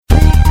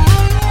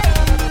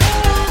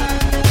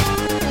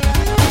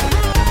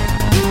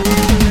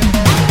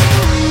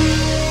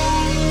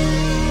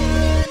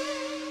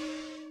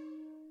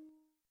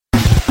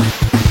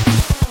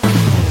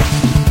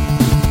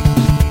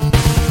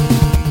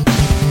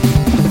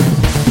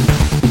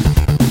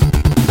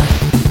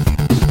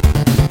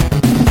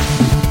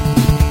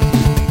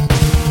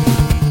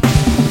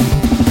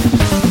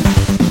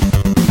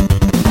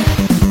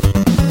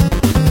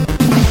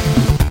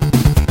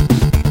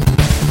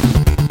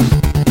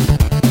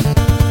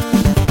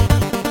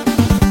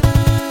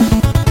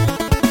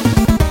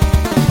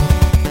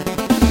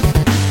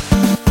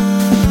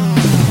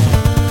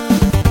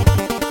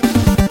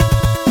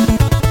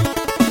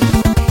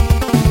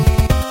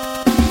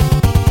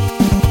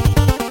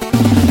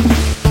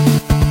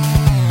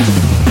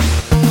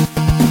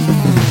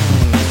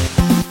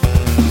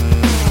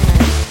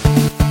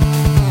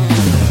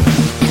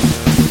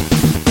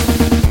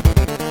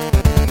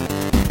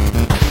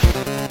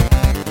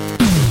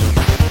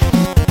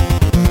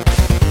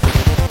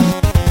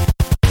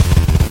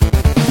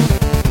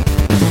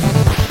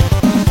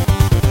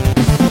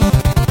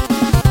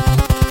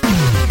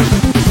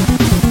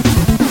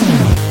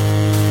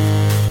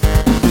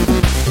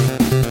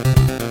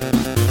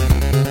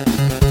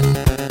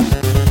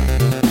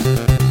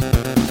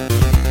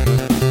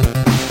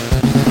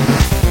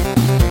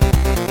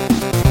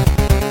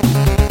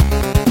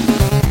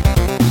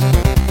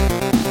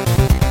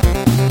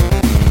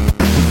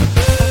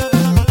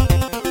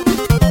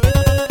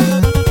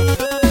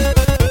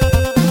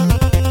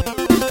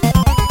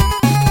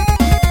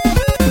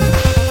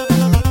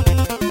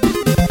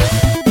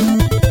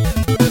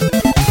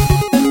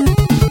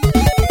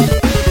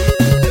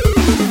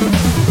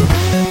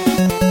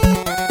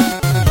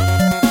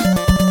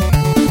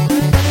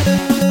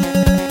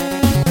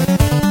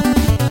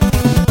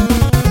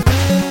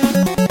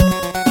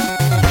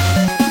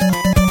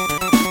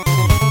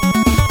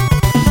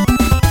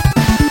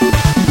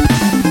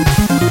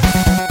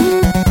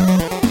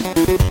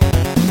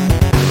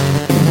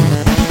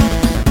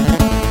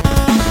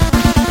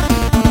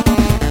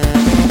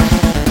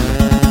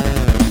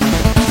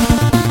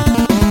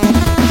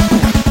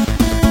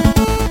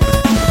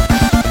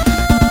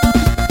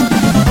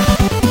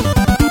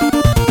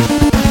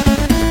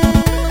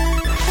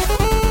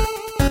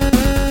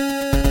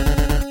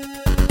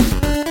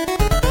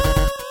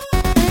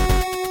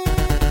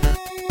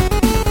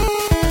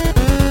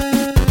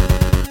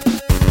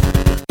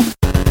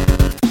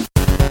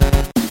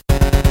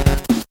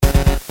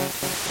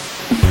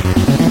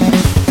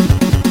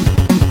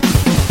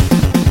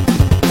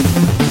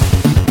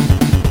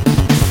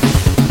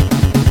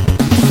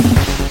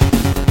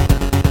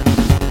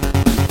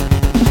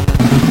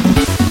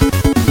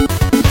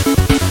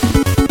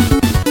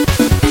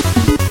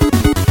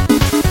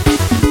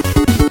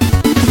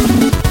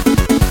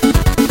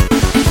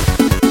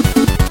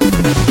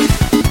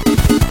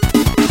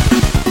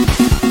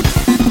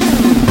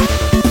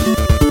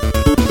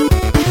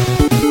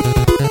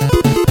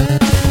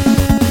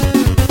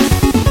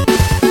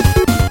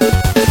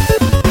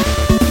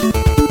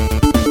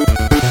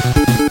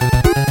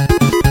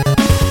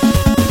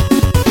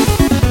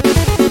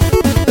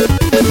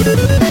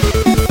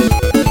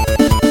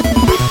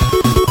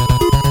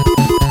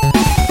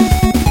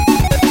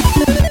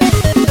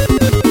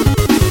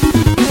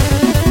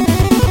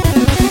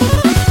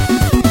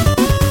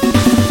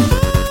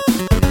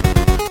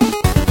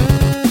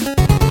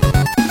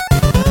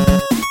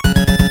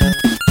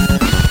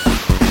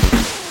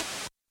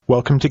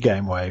welcome to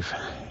GameWave.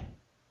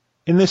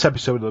 In this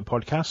episode of the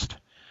podcast,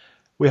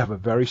 we have a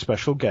very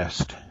special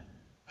guest.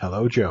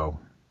 Hello, Joe.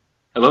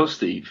 Hello,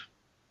 Steve.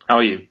 How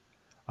are you?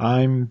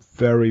 I'm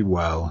very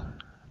well,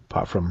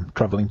 apart from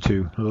travelling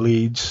to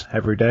Leeds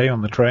every day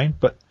on the train,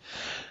 but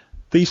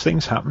these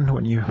things happen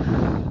when you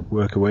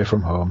work away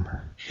from home.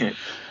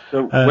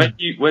 So, where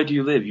do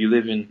you live? You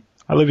live in...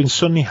 I live in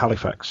sunny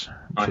Halifax,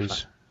 which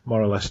is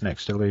more or less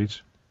next to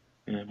Leeds.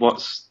 Yeah,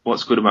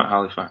 what's good about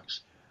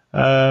Halifax?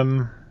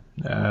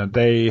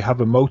 They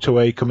have a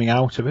motorway coming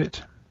out of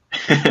it,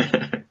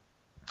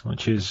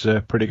 which is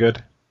pretty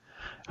good.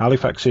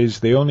 Halifax is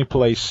the only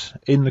place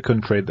in the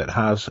country that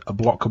has a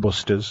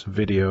Blockbusters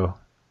video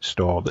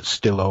store that's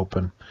still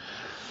open.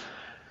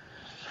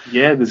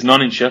 Yeah, there's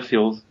none in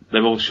Sheffield.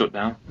 They've all shut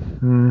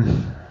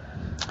down.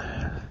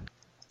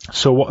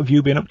 So what have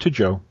you been up to,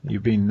 Joe?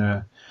 You've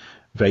been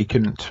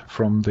vacant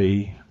from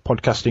the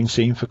podcasting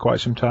scene for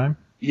quite some time.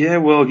 Yeah,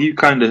 well, you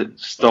kind of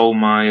stole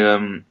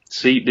my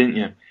seat, didn't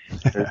you?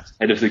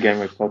 Head of the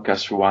GameWave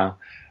podcast for a while.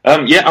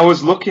 Yeah, I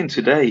was looking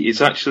today. It's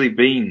actually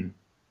been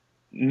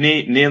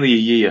nearly a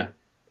year.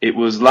 It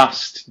was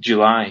last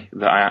July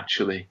that I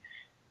actually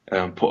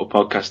put a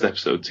podcast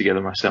episode together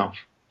myself.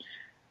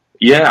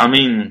 Yeah, I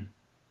mean,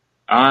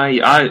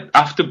 I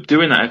after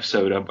doing that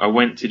episode, I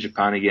went to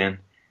Japan again.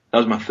 That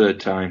was my third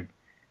time.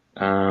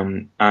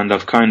 And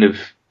I've kind of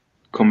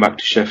come back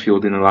to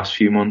Sheffield in the last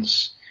few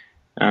months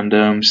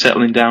and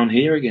settling down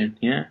here again.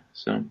 Yeah,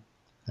 so.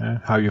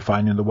 How are you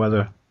finding the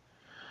weather?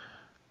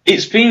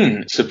 It's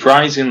been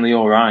surprisingly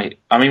alright.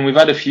 I mean, we've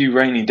had a few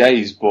rainy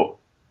days, but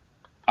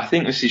I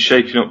think this is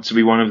shaping up to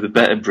be one of the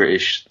better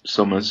British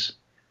summers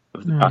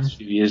of the past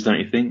few years, don't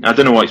you think? I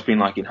don't know what it's been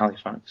like in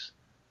Halifax.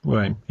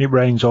 Well, it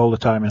rains all the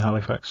time in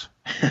Halifax.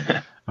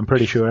 I'm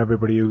pretty sure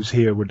everybody who's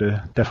here would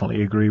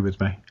definitely agree with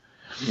me.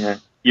 Yeah,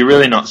 you're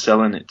really not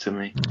selling it to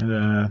me.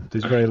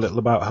 There's very little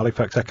about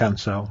Halifax I can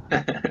sell.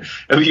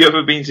 Have you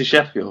ever been to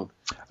Sheffield?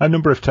 A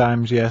number of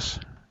times,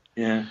 yes.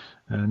 Yeah.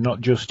 Not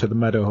just to the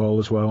Meadow Hall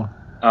as well.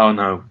 Oh,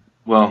 no.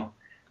 Well,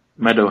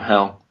 Meadow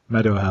Hell.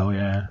 Meadow Hell,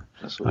 yeah.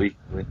 That's what we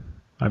call it.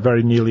 I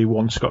very nearly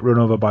once got run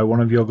over by one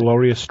of your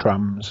glorious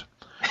trams.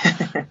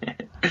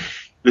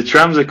 The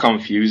trams are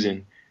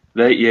confusing.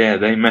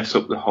 They mess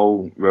up the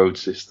whole road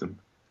system.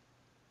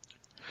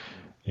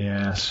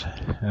 Yes.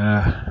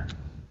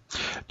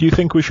 Do you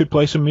think we should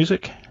play some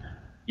music?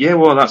 Yeah,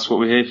 well, that's what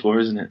we're here for,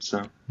 isn't it?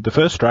 So the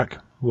first track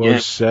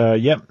was,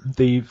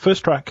 the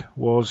first track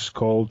was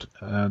called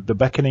The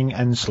Beckoning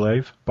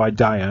Enslave by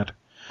Dyad.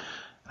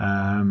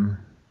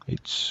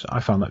 I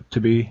found that to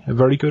be a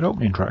very good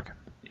opening track.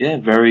 Yeah,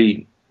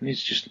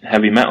 it's just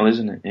heavy metal,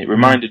 isn't it? It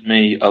reminded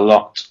me a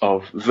lot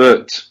of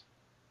Vert.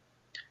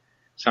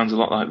 Sounds a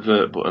lot like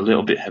Vert, but a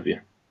little bit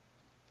heavier.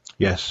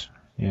 Yes,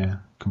 yeah,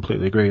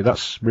 completely agree.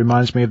 That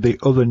reminds me of the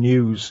other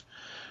news,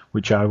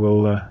 which I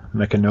will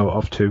make a note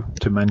of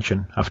to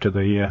mention after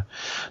the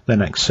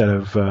next set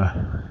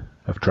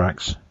of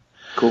tracks.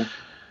 Cool.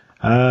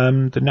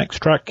 The next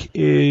track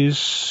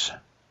is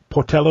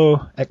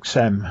Portello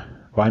XM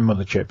by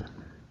Motherchip.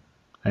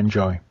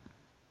 Enjoy.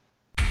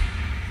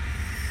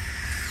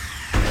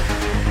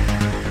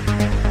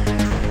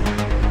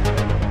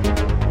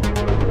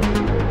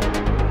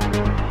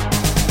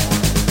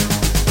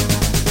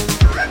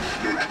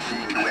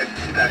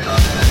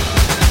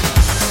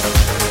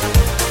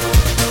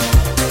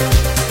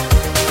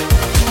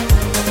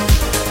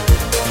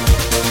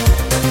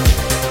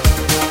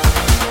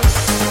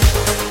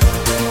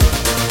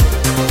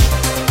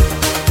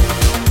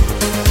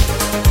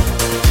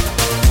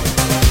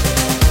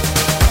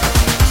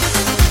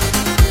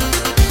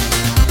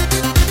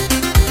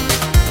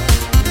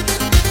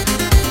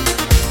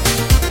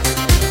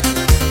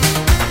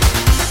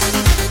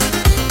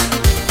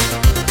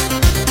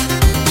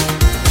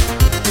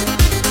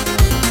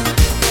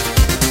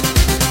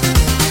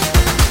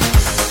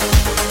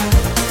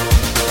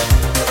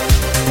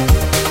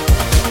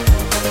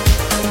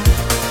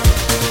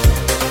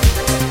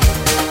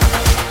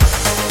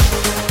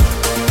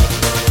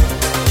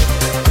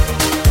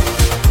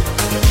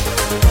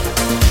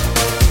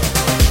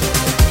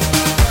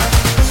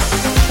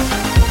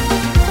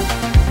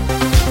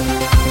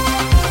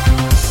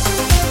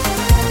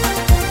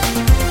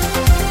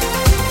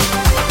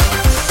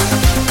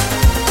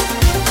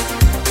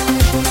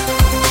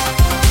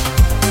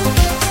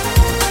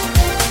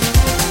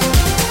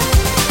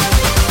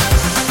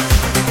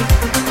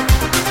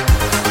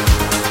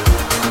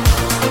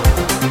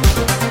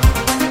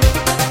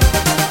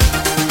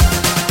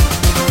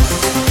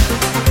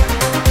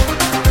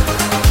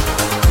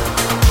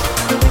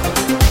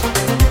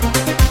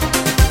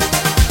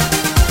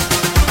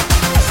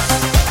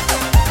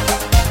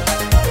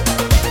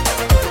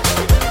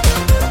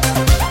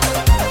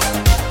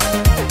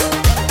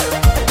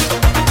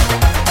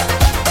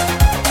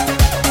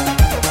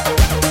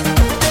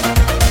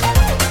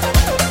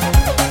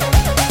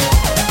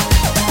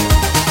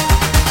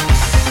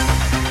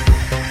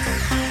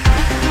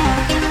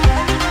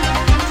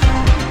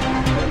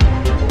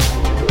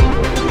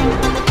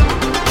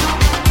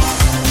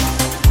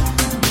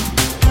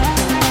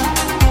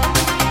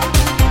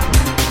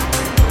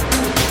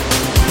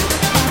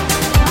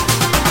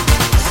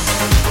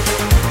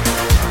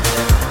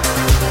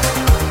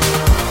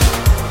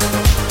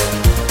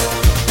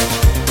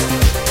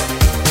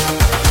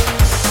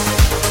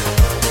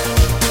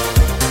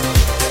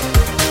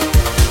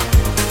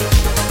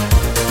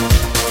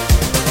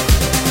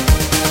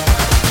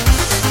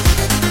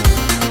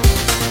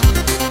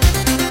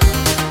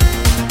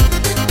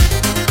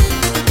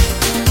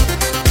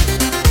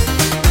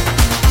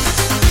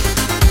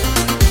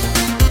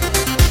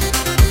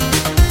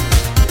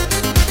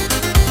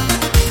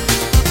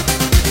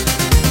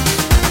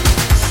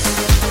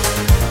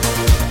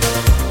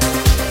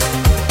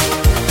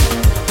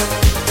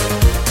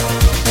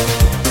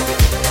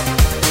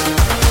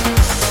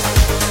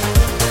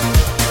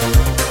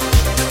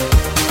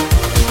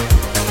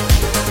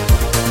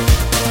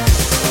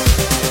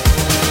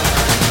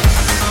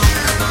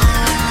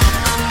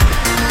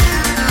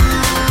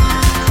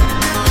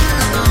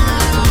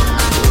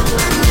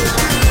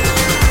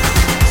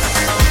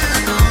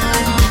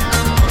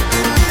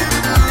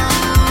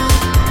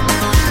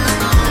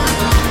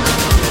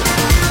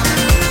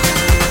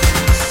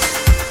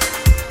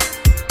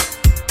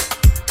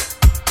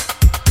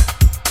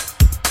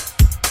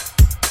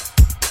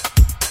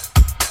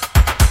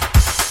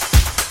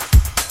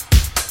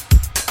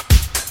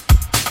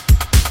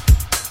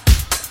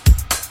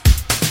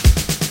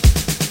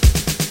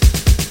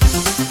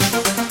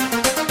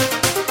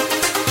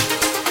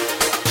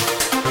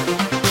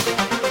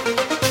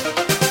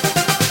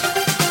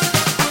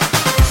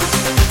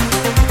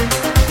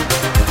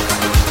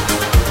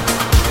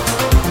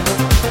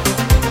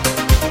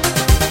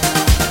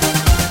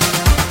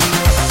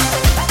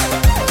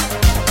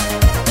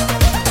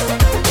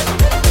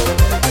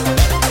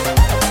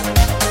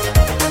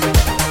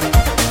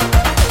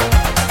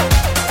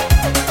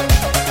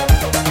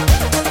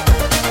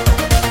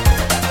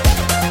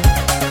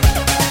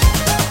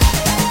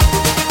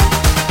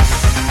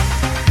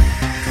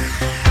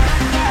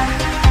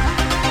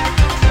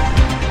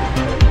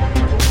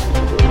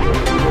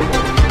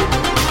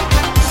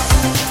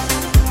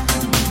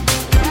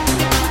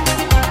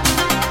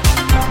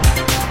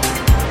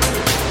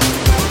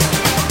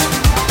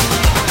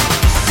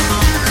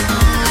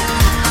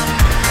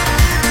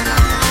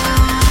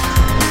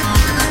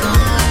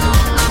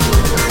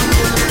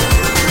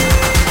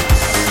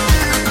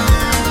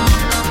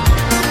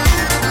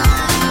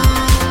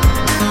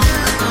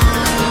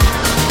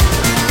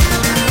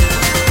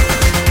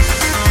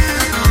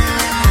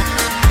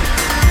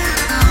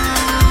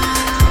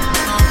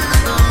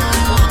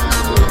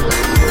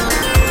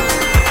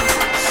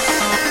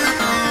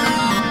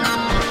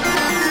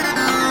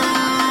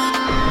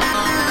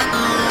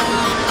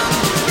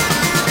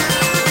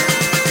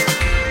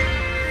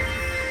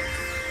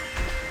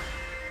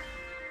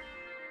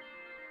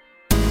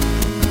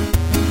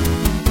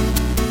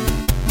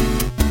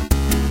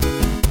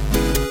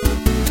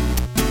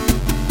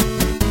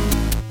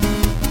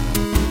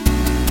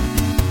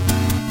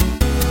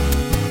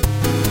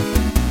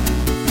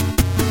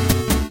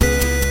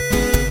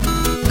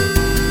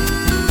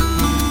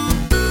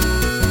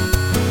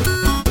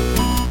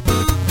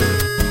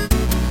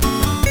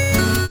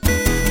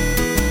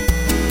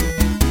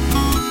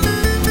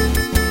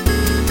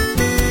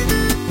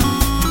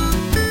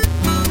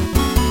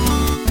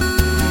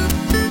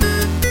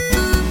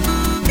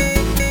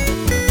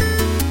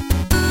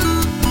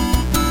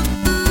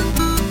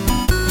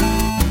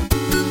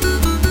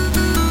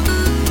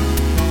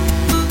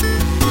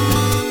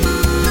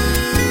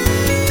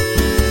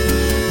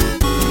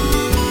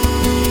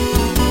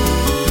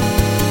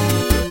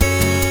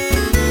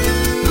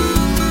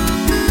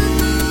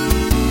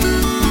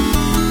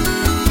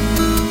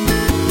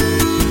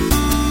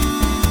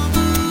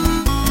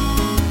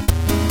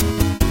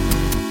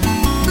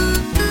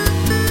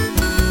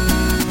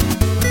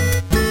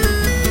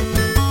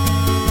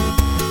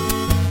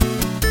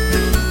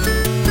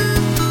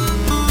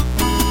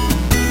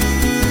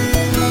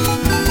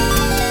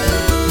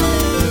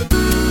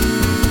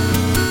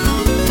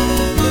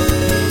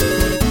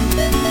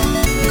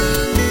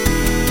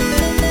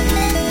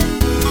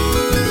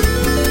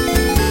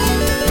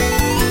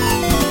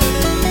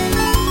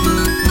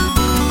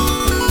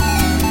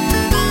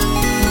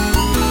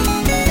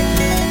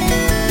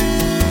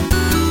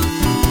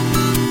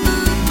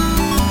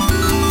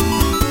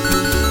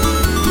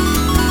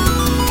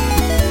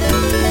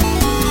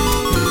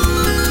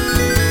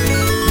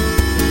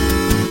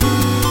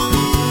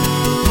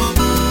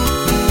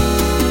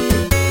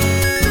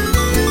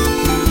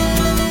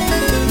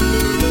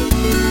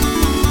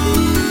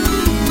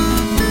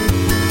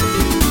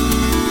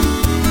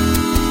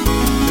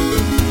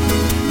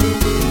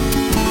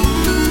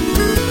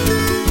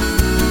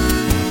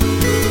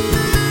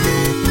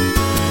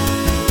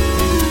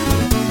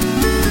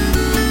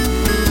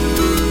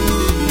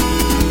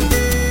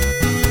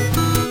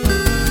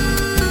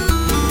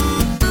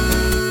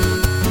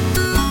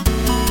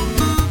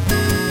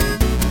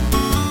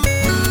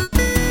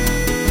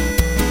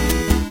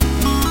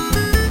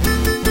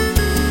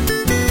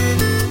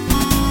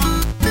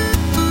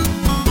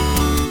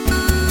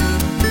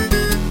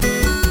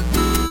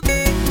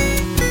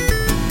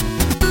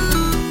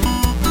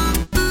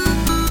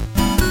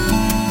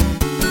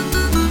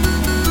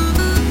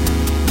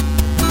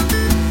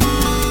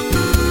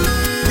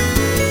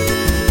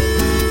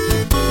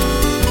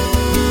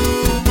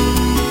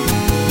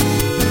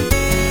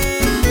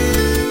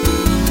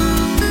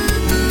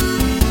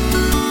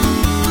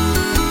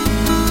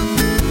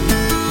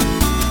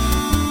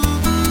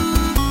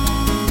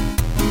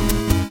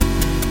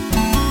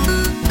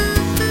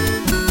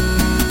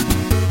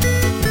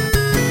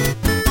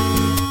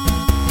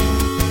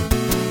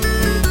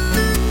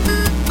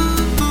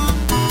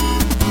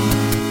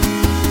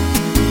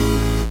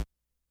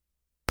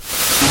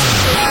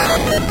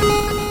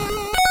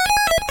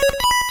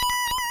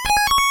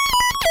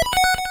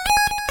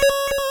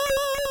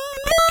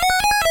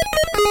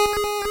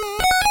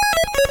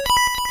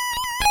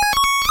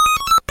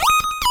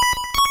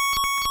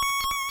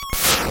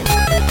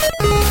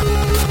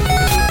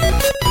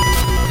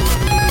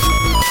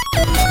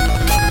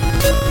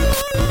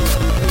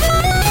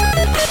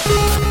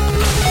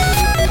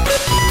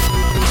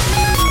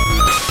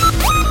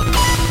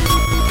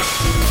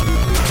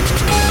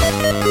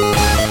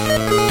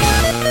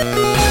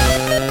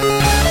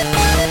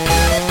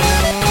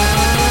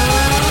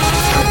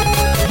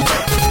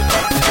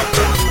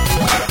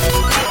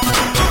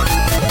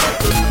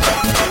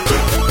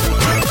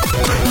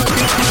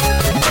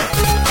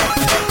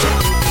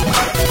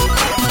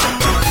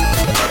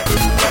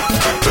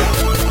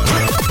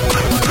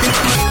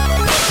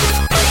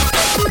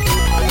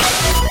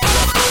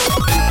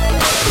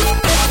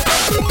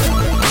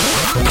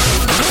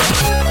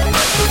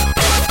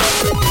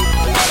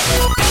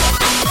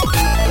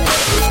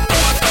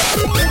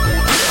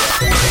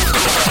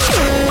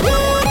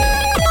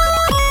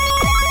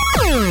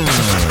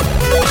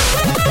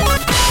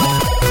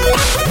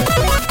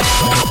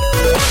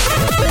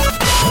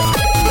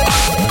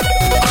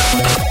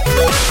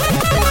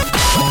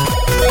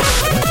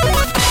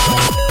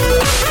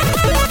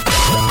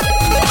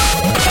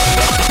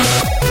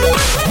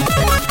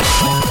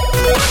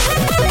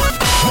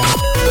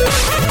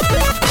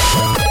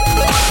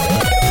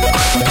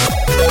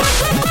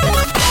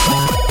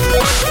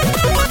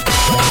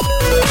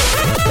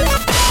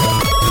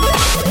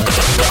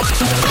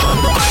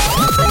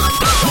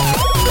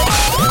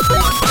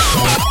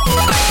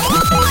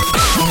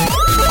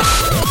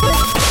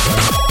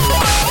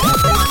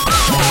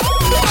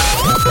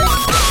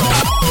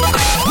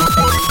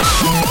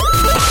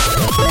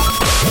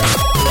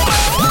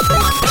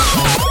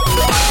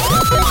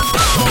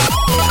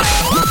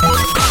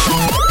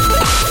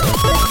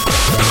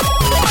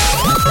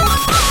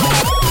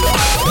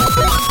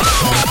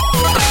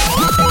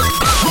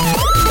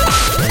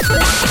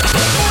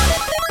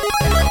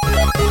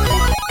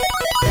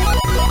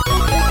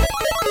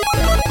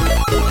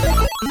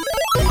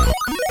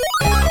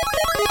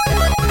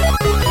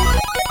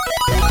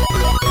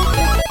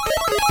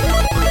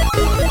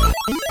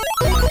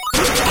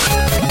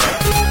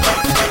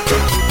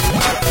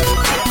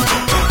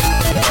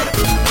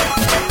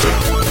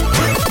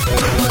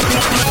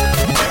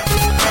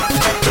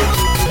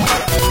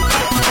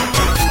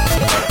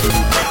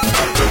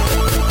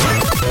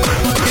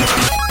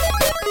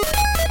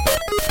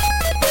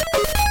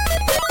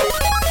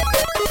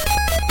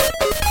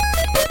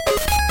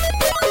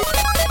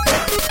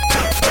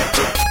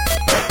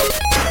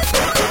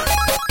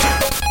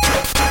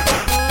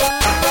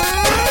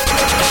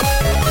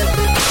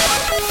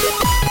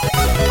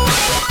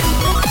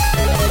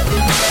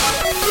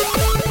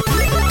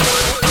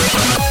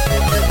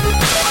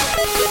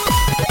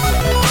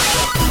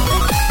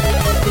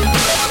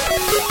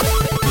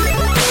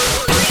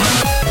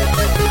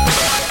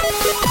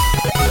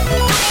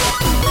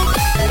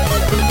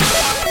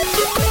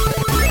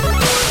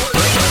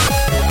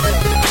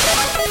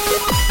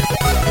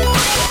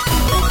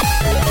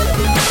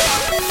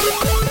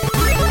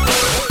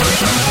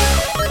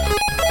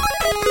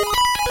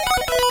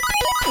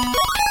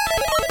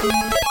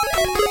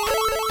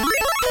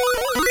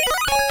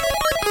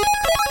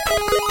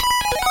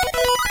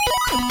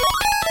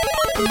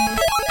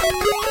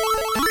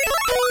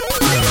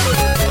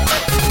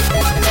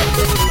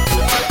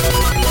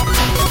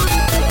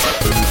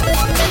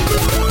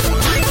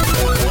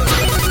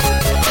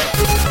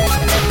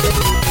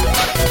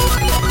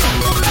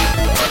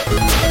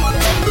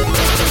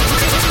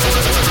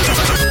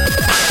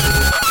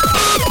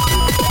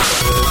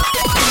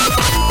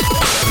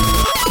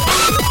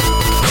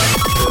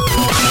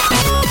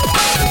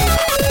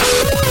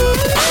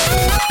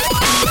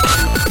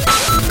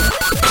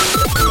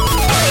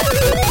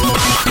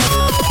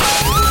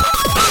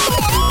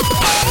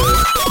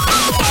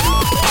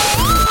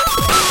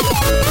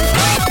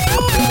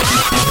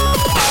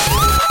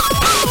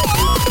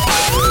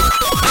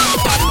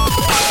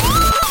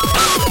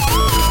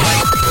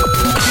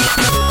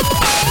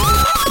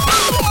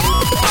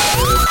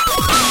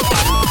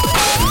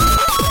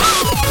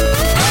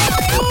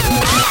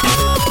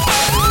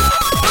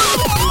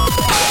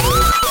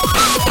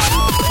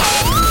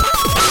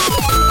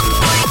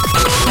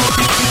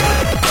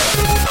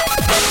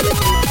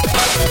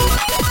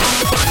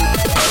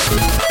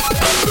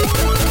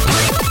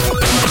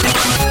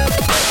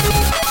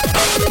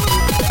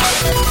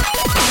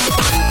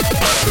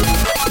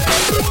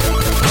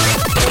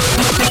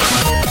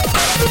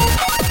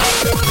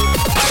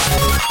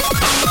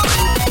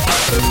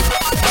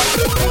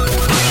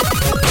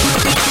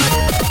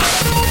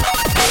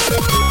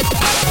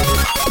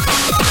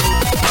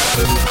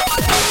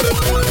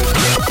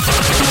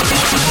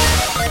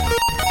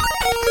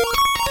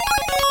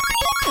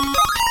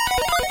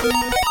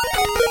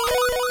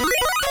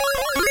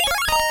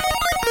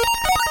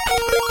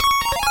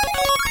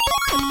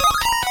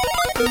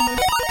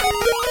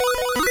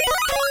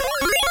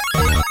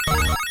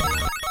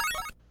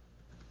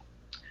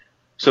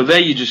 So there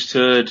you just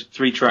heard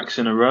 3 tracks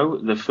in a row.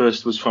 The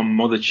first was from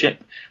Mother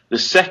Chip. The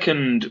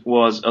second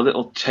was a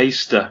little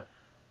taster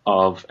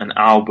of an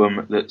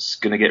album that's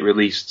going to get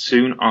released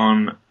soon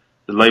on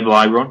the label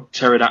I run,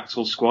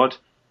 Pterodactyl Squad,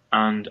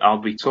 and I'll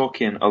be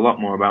talking a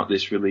lot more about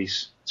this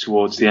release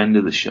towards the end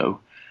of the show.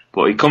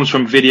 But it comes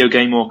from Video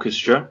Game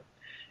Orchestra.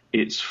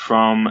 It's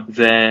from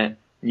their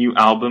new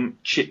album,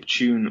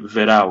 Chiptune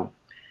Verão.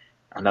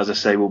 And as I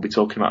say, we'll be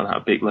talking about that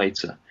a bit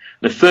later.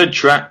 The third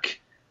track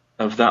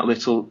of that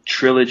little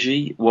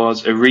trilogy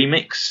was a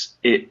remix.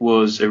 It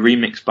was a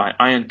remix by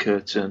Iron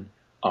Curtain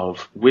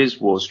of Wiz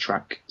War's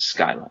track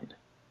Skyline.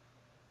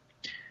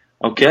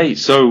 Okay,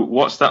 so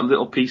what's that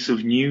little piece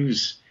of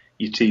news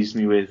you teased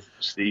me with,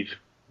 Steve?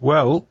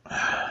 Well,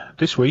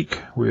 this week,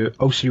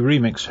 OC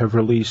Remix have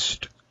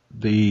released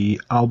the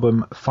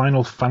album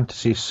Final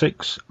Fantasy VI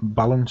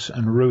Balance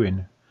and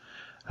Ruin,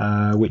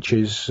 which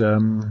is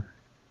an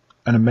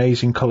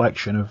amazing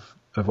collection of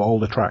all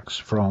the tracks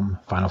from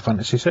Final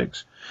Fantasy VI.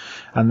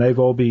 And they've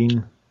all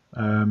been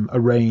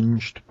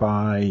arranged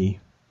by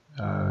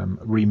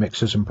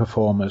remixers and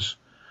performers.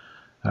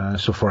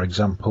 So, for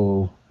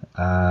example,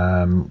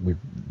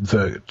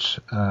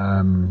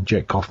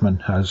 Jake Kaufman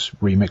has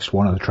remixed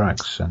one of the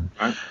tracks, and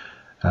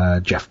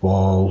Jeff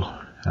Ball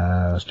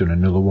has done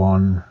another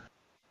one.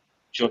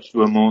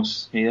 Joshua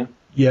Morse here.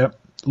 Yeah,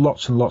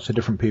 lots and lots of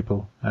different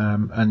people.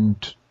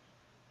 And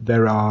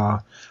there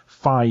are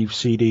 5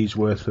 CDs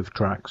worth of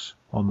tracks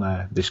on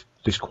there. There's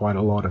quite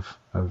a lot of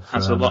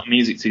that's a lot of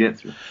music to get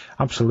through.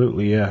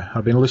 Absolutely, yeah.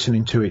 I've been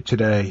listening to it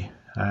today,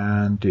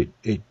 and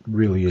it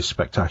really is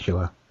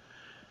spectacular.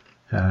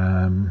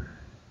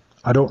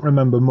 I don't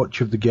remember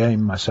much of the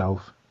game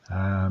myself.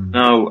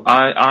 No,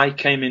 I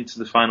came into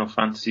the Final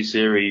Fantasy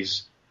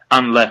series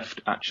and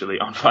left, actually,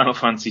 on Final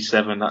Fantasy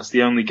VII. That's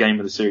the only game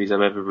of the series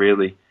I've ever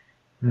really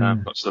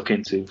got stuck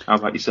into. How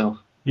about yourself?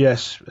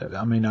 Yes,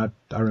 I mean, I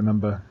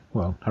remember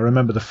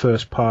the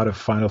first part of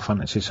Final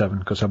Fantasy VII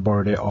because I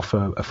borrowed it off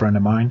a friend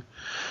of mine.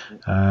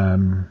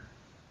 And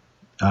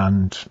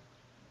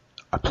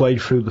I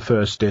played through the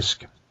first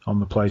disc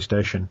on the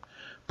PlayStation.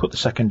 Put the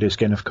second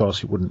disc in, of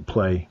course, it wouldn't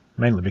play,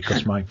 mainly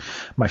because my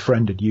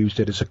friend had used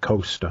it as a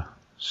coaster.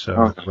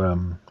 So, it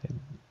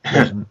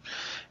wasn't,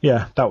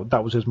 yeah,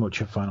 that was as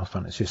much of Final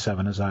Fantasy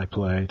VII as I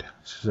played.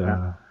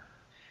 So,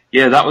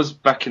 yeah, that was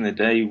back in the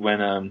day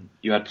when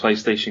you had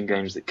PlayStation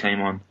games that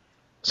came on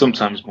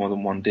sometimes more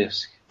than one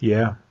disc.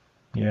 Yeah.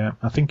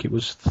 I think it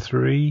was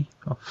 3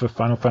 for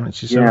Final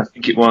Fantasy VII. Yeah, I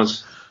think it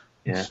was.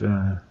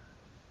 Yeah.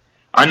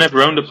 I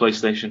never owned a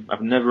PlayStation.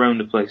 I've never owned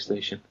a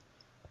PlayStation.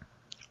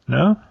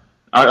 No?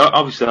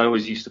 Obviously, I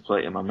always used to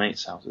play it in my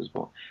mates' houses.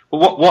 But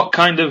what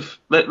kind of...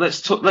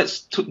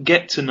 Let's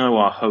get to know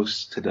our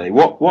hosts today.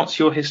 What's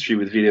your history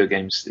with video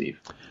games, Steve?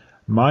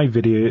 My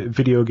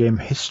video game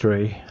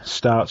history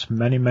starts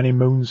many, many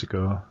moons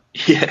ago.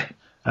 Yeah.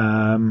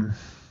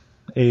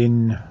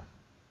 In...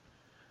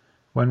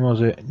 When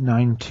was it?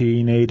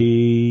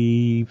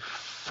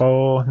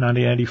 1984,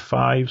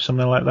 1985,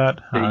 something like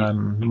that.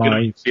 I'm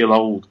going to feel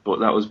old,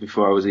 but that was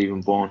before I was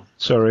even born.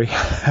 Sorry.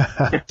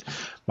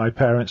 My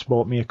parents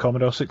bought me a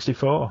Commodore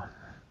 64,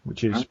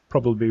 which is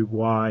probably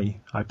why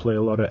I play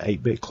a lot of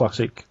 8-bit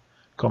classic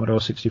Commodore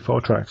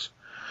 64 tracks.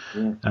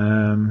 Yeah.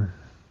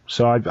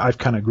 So I've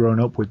kind of grown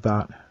up with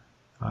that.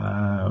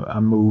 I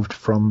moved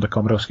from the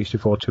Commodore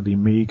 64 to the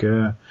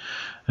Amiga.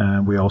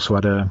 We also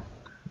had a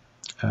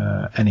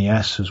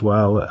NES as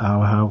well at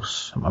our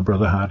house. My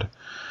brother had.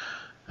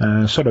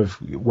 Sort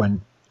of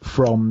went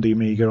from the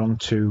Amiga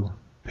onto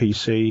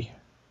PC,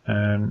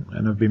 and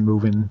I've been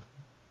moving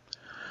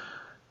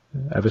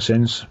ever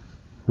since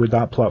with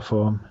that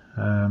platform.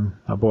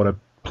 I bought a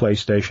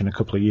PlayStation a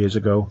couple of years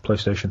ago,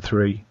 PlayStation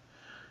 3,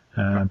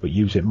 but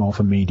use it more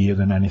for media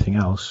than anything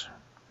else.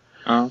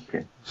 Oh,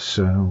 okay.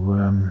 So,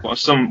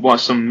 what are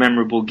some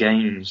memorable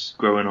games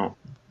growing up?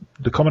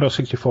 The Commodore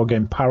 64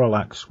 game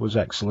Parallax was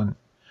excellent.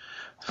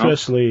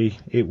 Firstly,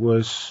 it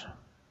was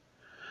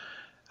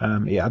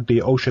it had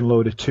the Ocean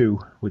Loader 2,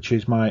 which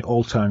is my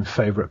all-time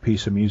favourite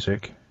piece of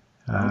music,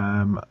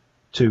 to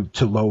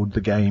load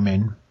the game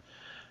in.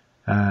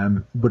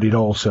 But it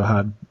also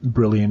had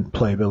brilliant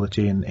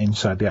playability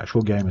inside the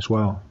actual game as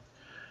well.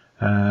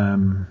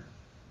 Yeah,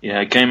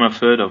 a game I've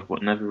heard of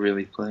but never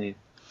really played.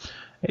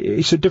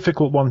 It's a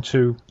difficult one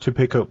to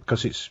pick up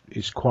because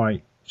it's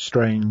quite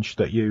strange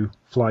that you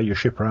fly your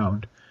ship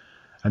around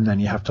and then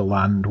you have to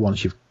land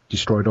once you've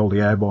destroyed all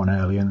the airborne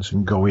aliens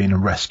and go in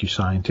and rescue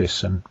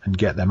scientists and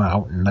get them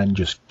out and then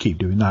just keep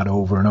doing that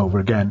over and over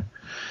again.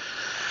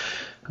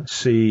 Let's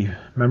see,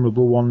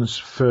 memorable ones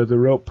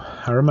further up.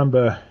 I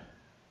remember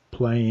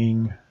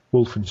playing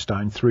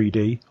Wolfenstein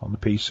 3D on the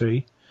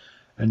PC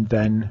and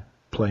then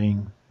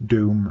playing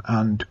Doom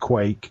and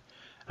Quake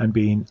and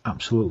being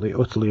absolutely,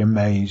 utterly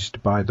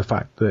amazed by the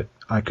fact that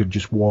I could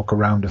just walk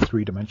around a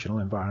three-dimensional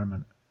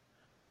environment.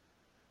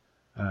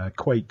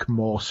 Quake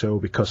more so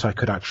because I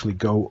could actually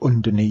go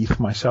underneath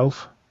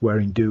myself, where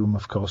in Doom,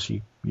 of course,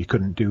 you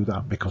couldn't do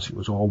that because it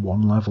was all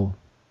one level.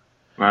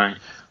 Right.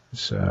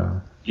 So.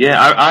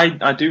 Yeah,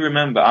 I do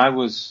remember I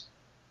was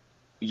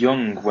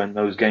young when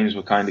those games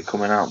were kind of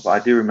coming out, but I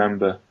do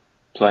remember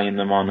playing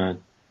them on a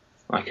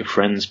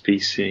friend's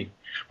PC.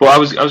 But I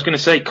was going to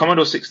say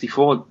Commodore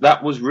 64.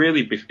 That was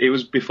really it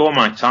was before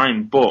my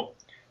time, but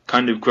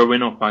kind of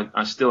growing up,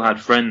 I still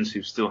had friends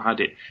who still had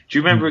it. Do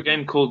you remember a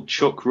game called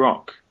Chuck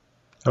Rock?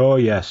 Oh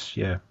yes,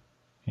 yeah.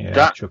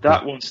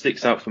 That one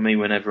sticks out for me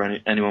whenever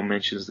anyone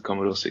mentions the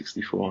Commodore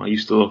 64. I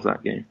used to love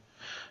that game.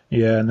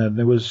 Yeah, and then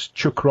there was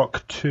Chuck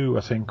Rock 2,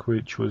 I think,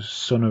 which was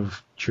Son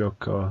of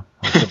Chuck or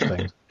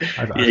something.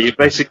 Yeah, you're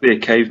basically a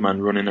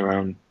caveman running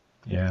around.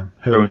 Yeah,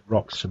 hurling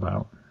rocks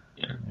about.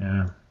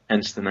 Yeah.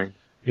 Hence the name.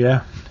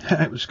 Yeah,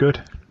 it was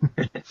good.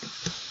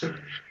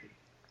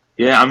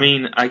 Yeah, I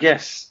mean, I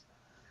guess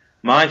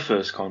my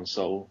first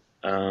console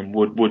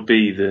would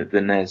be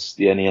the NES,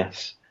 the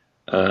NES.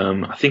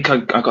 I think I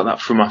got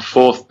that for my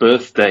 4th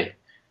birthday.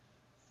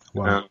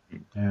 Wow.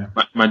 Yeah.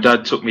 My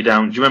dad took me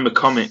down. Do you remember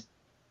Comet?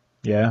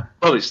 Yeah.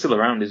 Well, it's still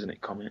around, isn't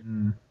it, Comet?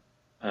 Mm.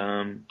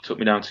 Took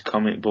me down to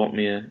Comet, bought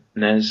me a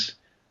NES,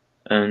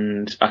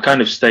 and I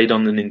kind of stayed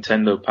on the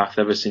Nintendo path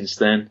ever since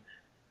then.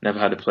 Never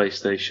had a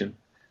PlayStation.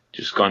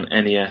 Just gone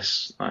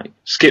NES, like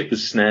skipped the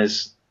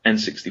SNES,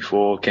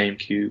 N64,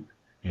 GameCube.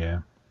 Yeah.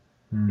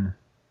 Mm.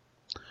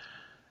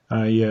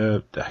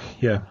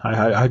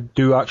 I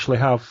do actually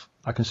have.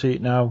 I can see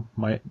it now.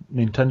 My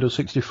Nintendo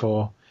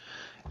 64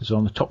 is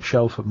on the top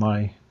shelf of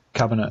my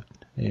cabinet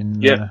in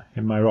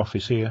my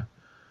office here.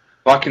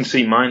 Well, I can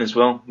see mine as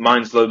well.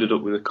 Mine's loaded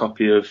up with a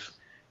copy of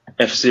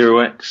F-Zero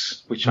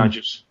X, which I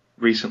just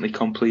recently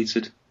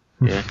completed.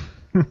 Yeah.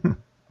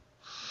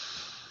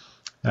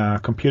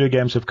 Computer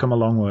games have come a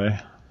long way.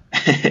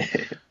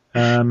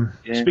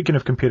 Speaking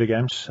of computer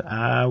games,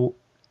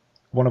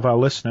 one of our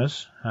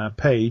listeners,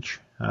 Paige,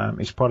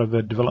 is part of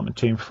the development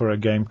team for a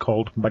game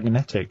called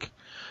Magnetic,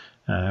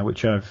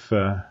 which I've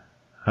had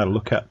a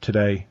look at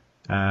today,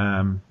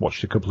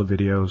 watched a couple of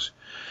videos,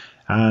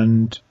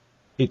 and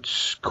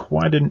it's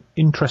quite an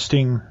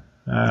interesting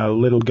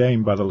little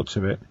game by the looks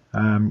of it.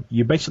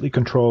 You basically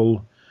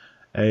control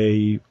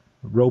a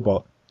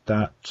robot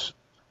that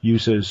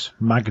uses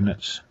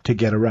magnets to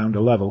get around a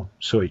level,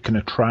 so it can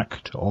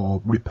attract or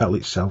repel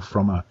itself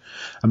from a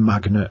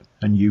magnet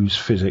and use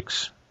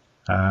physics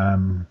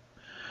to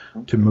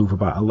move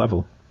about a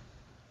level.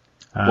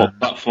 What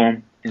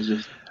platform is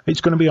this?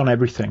 It's going to be on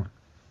everything.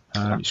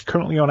 It's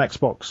currently on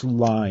Xbox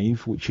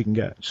Live, which you can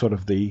get sort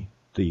of the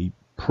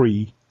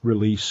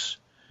pre-release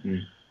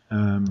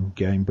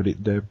game, but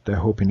they're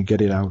hoping to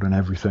get it out on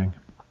everything.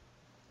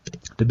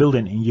 They're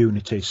building it in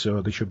Unity,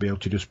 so they should be able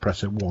to just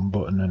press one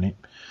button and it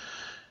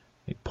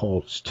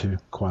ports to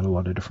quite a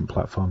lot of different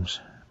platforms.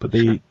 But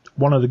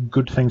one of the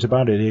good things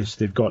about it is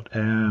they've got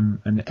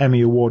an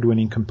Emmy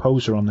award-winning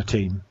composer on the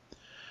team,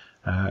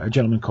 a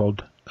gentleman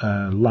called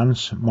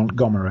Lance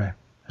Montgomery.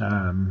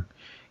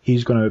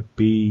 He's going to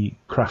be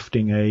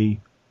crafting a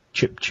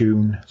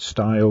chiptune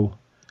style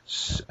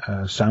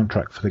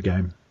soundtrack for the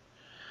game.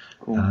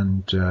 Cool.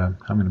 And I'm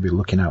going to be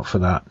looking out for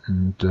that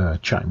and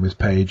chatting with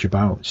Paige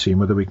about seeing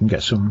whether we can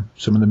get some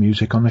of the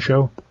music on the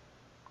show.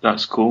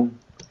 That's cool.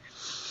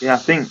 Yeah,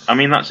 I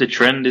mean, that's a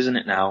trend, isn't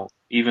it now?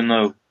 Even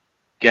though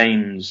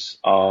games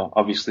are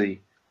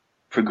obviously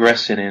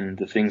progressing in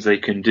the things they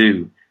can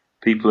do,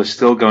 people are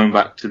still going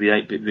back to the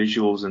 8-bit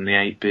visuals and the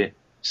 8-bit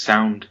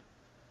sound.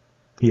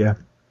 Yeah,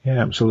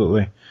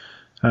 absolutely.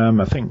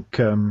 I think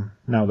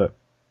now that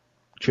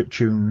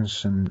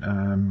chiptunes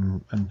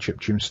and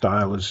chiptune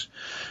style has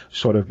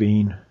sort of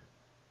been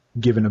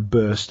given a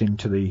burst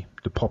into the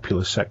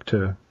popular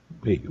sector,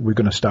 we're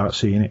going to start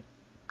seeing it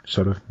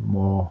sort of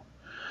more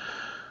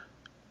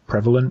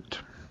prevalent.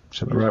 Is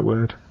that the right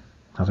word?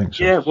 I think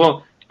so. Yeah,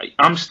 well,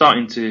 I'm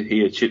starting to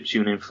hear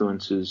chiptune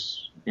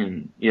influences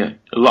in a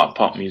lot of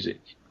pop music.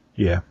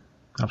 Yeah,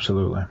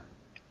 absolutely.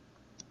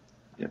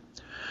 Yeah.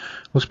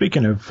 Well,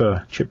 speaking of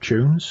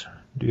chiptunes,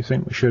 do you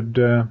think we should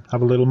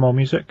have a little more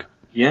music?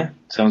 Yeah,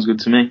 sounds good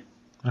to me.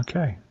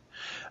 Okay.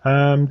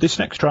 This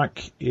next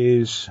track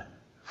is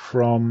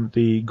from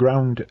the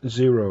Ground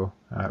Zero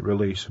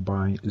release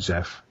by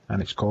Zeph,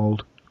 and it's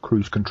called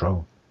Cruise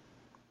Control.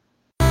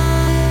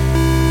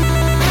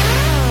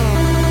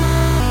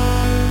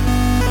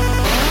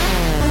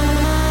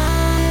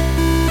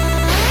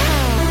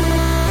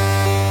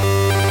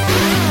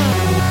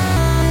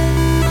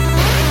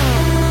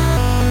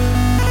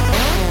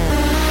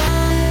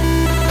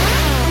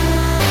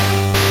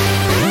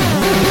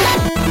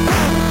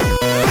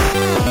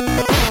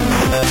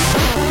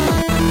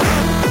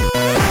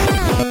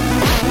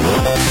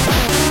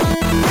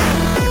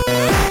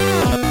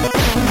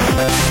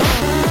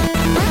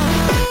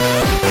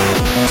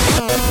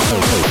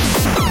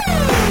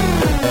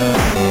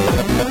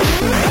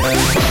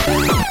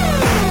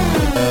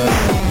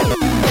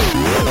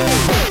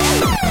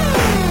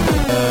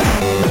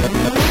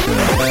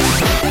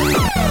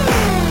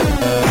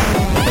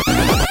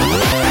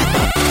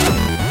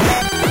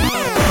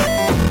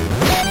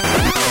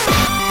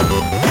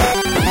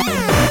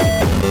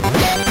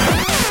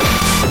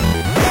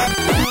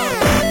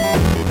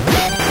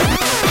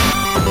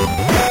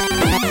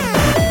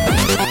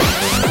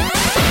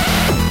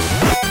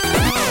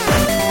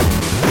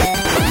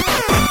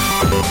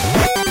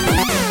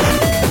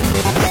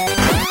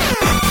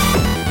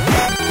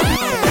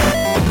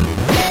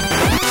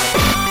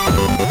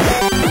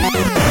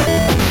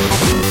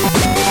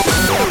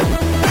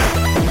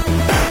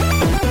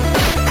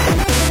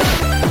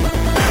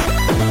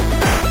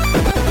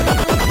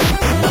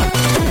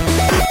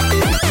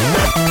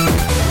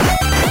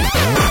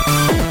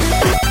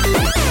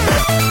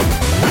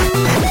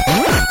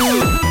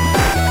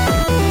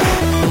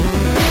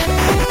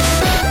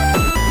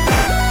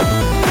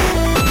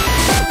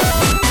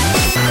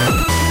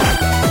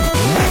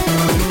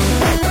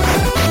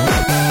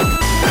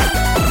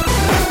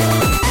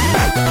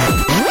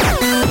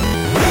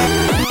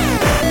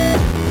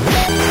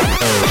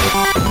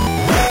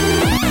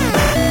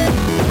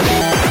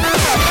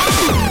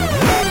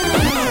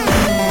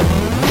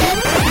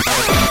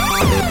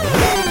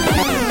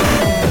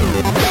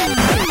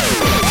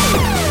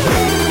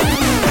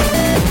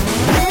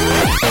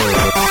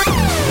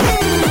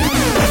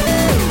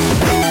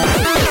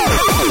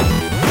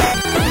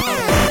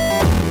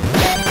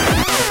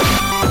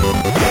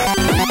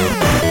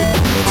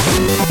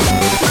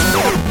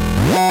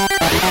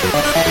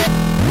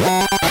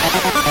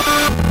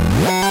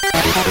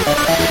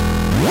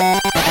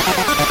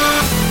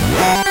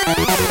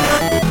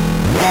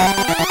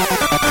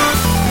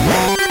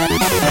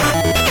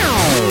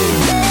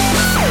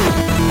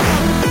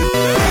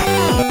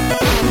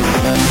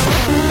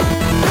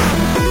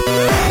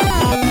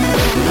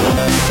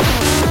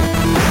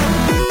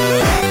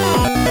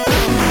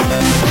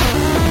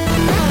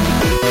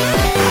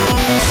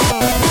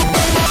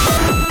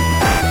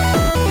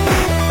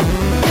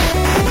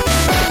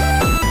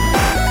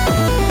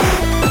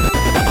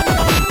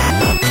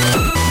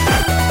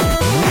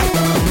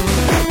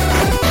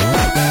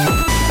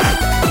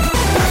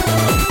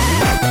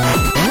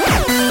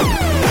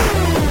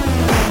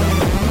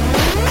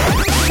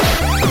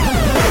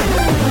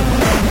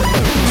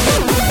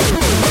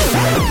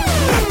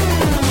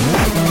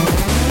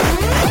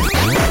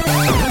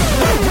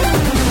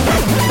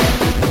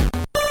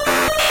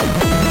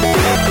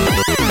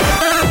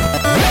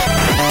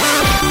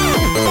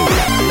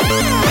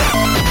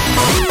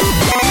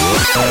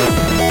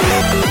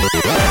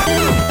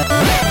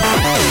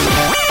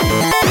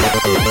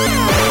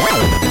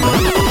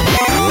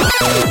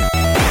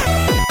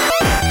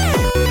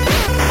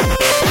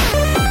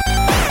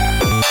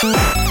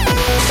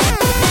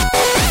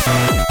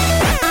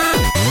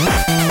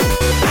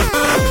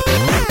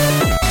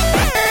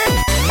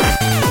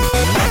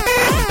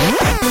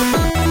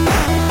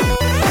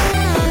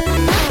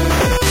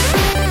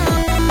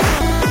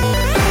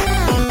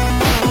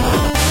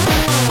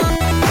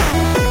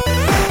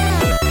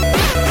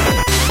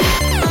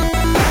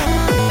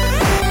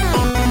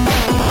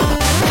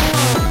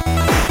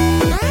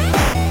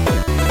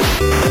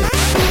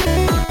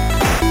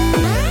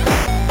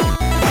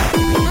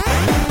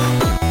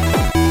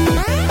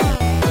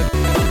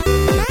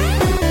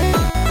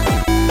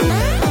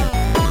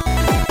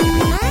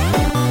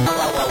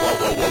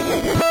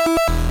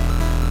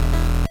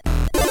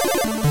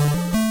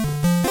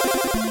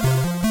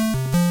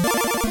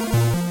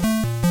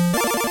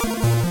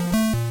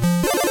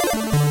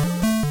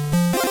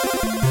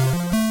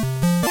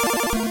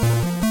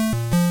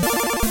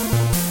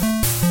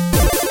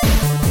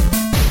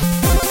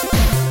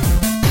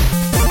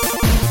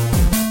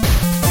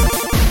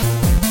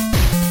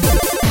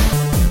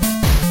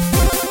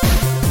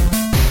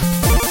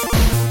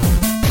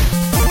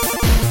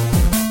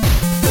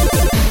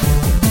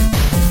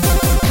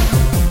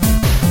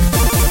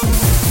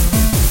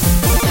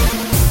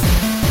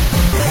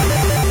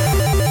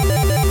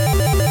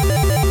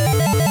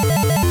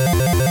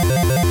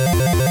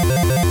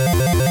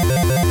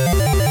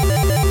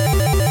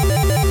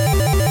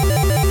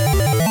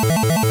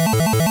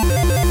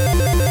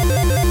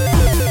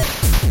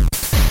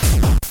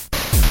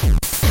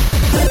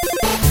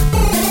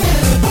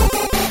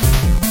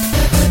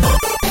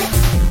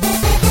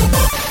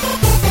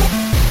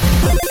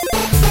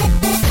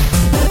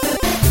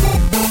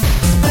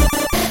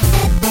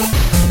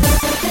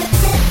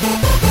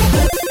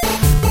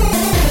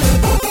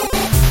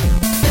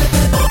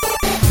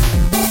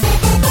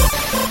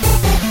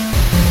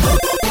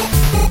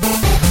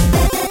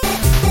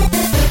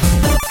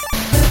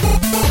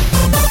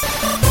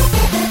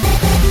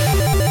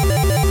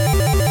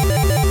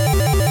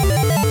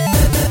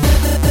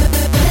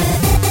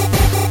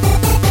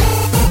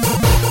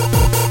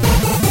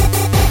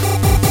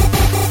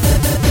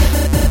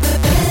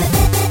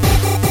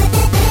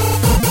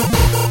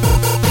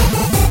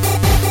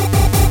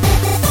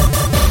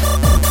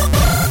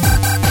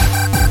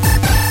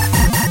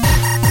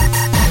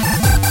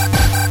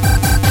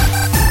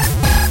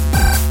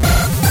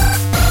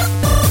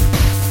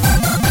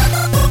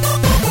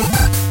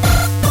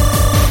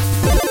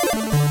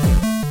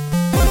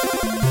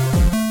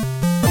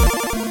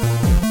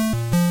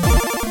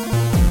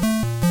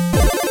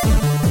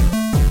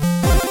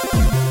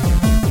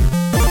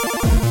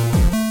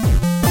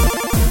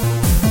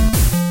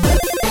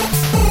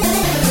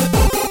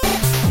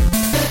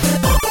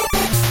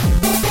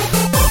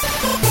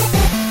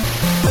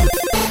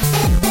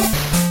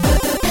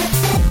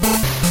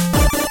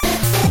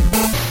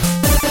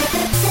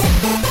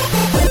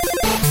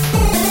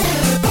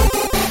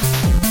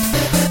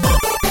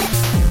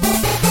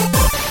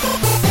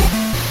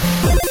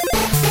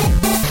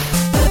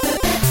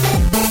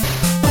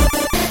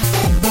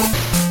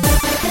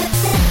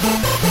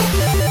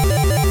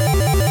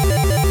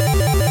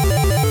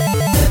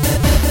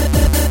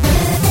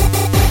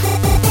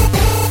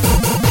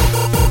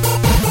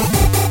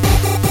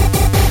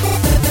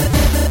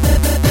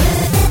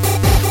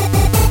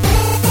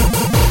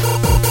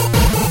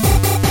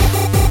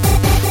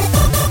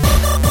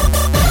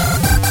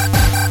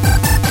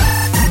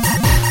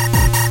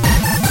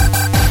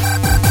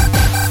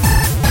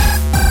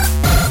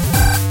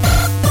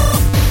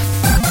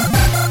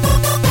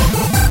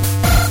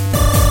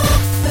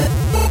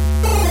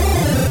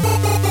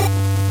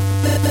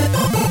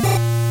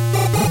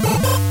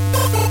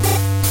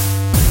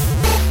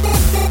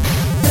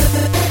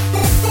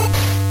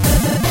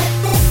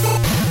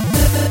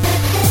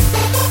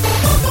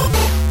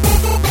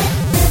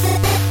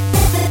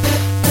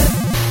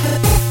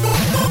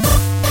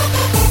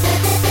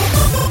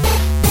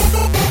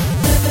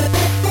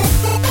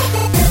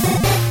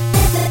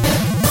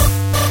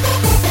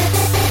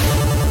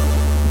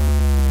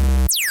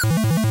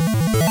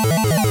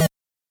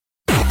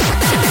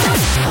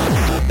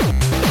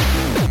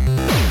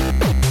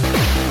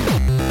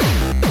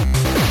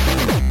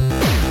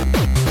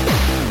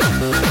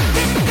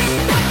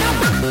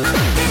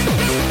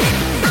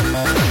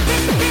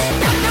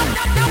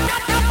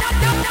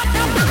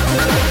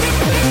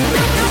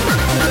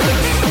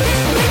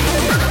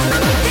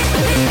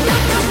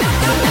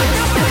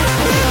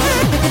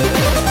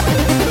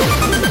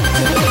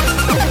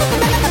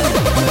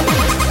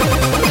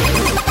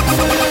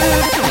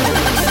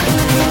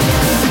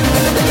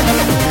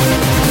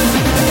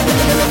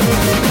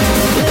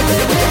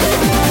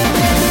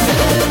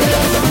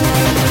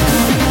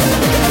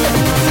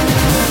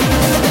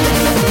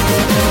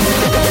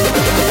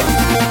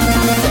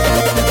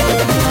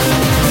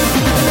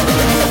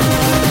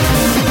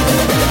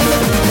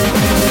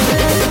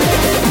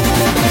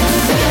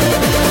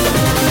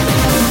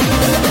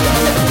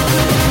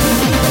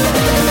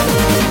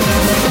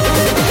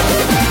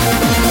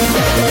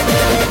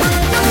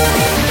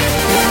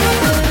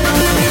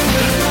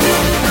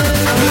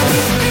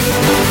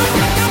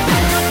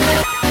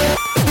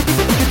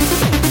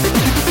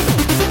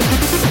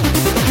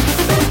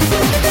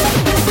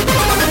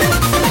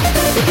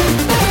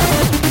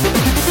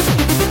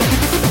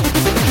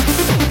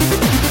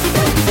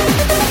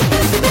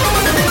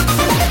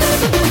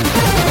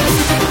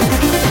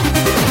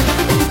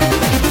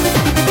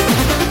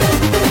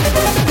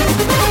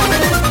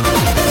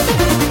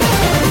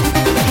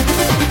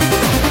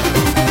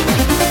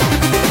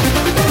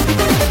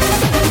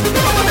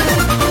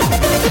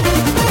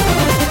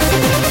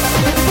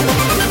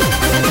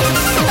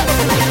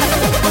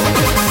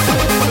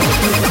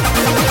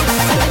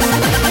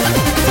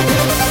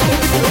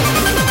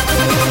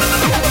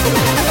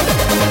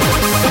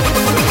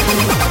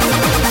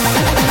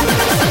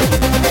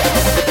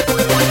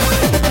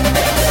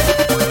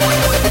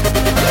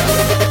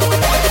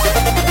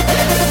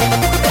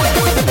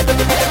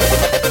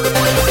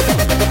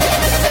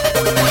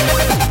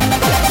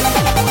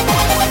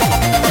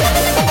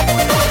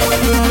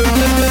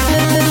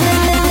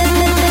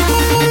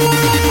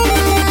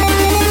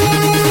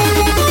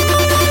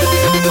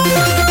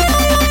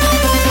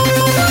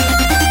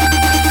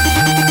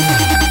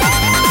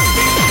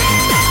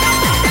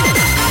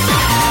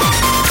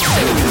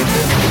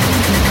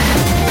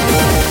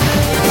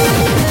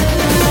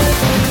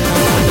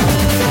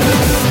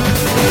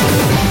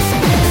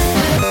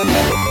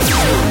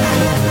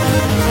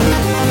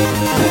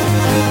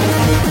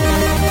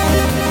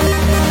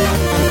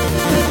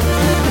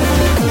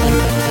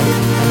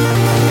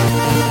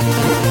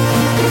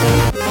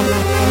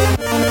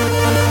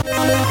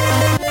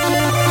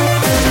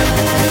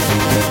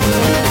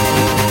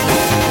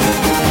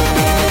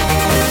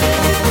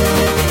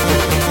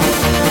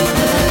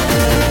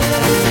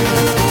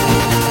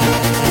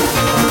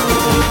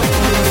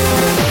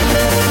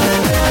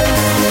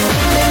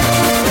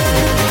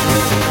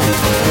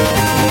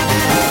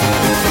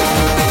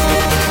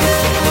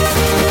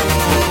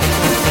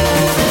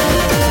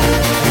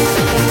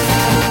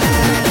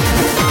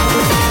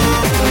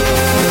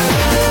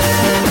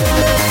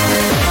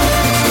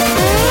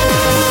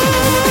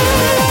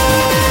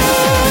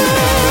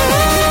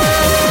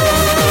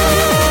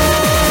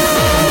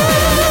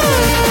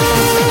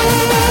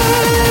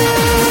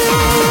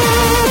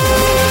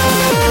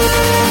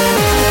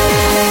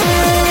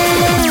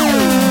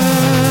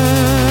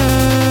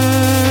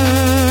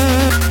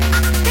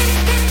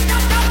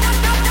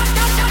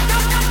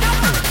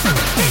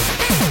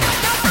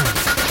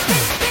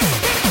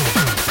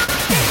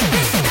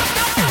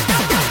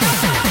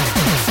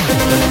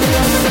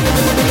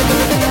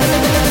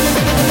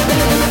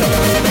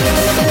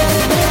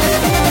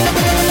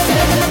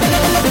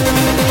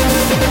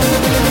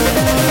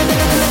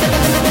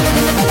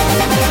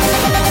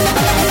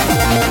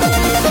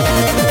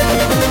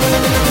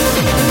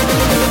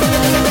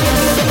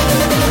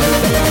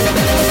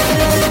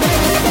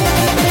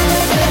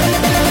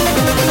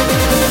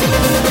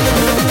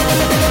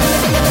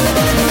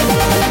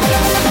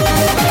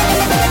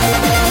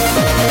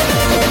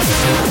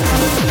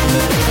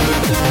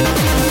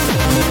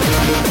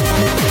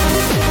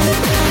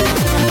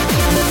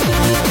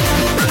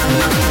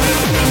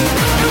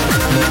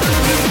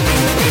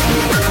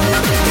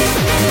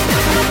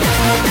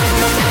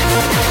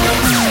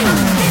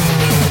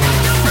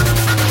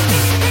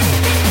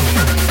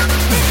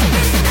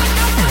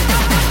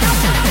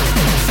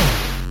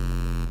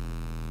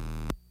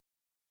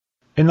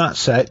 In that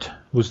set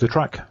was the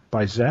track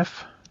by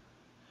Zeph.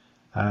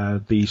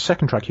 The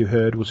second track you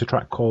heard was a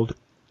track called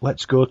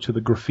Let's Go to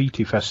the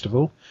Graffiti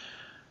Festival,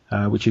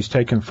 which is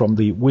taken from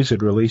the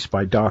Wizard release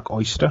by Dark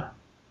Oyster.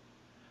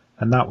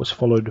 And that was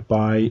followed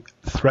by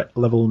Threat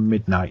Level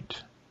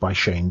Midnight by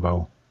Shane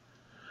Bow.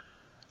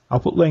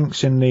 I'll put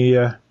links in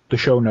the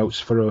show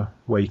notes for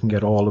where you can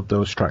get all of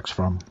those tracks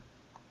from.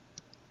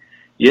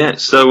 Yeah,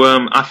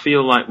 so I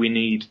feel like we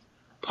need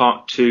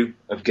part 2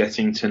 of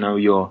getting to know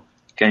your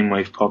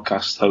GameWave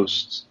podcast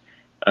hosts.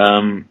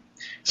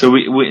 So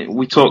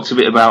we talked a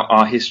bit about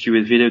our history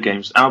with video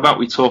games. How about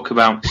we talk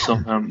about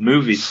some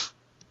movies?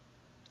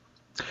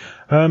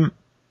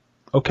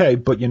 Okay,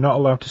 but you're not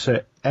allowed to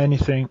say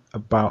anything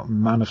about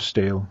Man of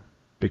Steel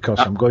because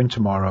I'm going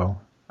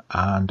tomorrow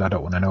and I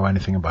don't want to know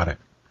anything about it.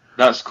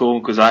 That's cool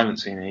because I haven't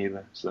seen it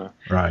either. So,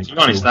 right, to be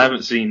honest, cool. I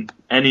haven't seen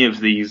any of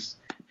these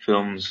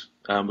films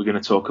we're going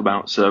to talk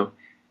about. So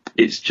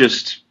it's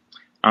just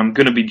I'm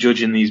going to be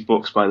judging these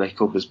books by their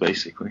covers,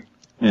 basically.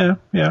 Yeah,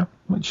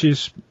 which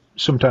is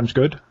sometimes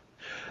good.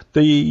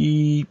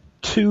 The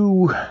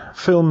 2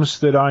 films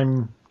that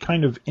I'm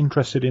kind of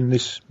interested in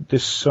this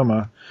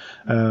summer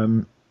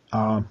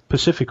are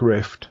Pacific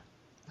Rift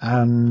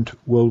and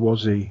World War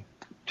Z.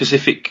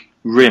 Pacific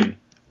Rim.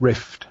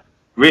 Rift.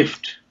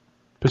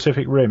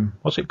 Pacific Rim.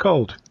 What's it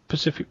called?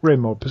 Pacific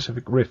Rim or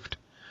Pacific Rift?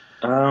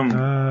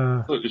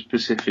 I thought it was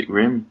Pacific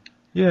Rim.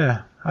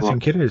 Yeah, I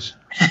think it is.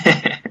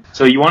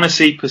 So you want to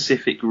see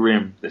Pacific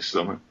Rim this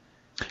summer?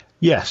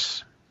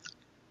 Yes.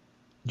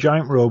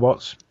 Giant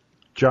robots,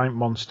 giant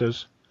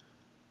monsters,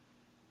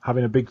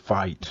 having a big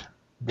fight.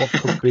 What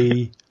could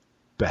be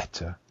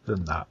better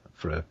than that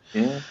for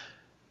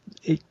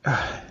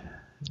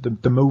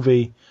the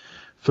movie?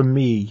 For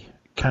me,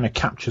 kind of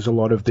captures a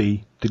lot of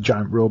the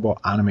giant robot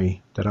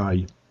anime that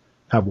I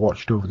have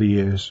watched over the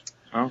years.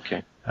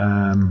 Okay.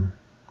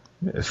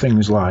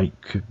 Things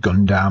like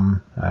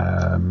Gundam,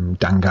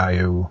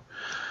 Dangayu,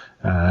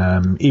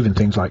 even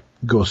things like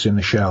Ghost in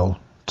the Shell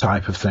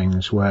type of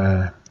things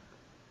where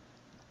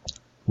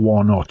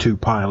 1 or 2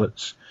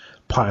 pilots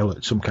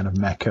pilot some kind of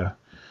mecha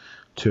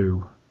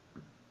to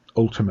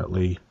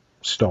ultimately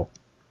stop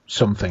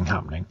something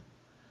happening.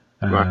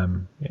 Right.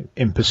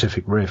 In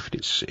Pacific Rift,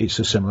 it's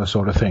a similar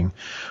sort of thing.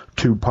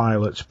 2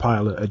 pilots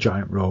pilot a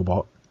giant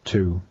robot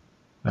to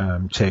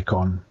take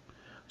on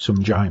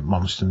some giant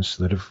monsters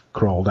that have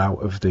crawled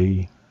out of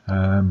the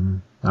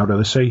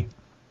sea.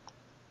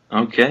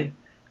 Okay.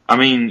 I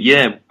mean,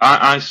 yeah,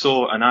 I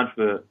saw an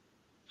advert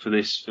for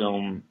this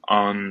film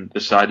on the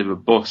side of a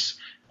bus,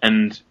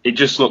 and it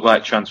just looked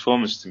like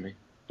Transformers to me.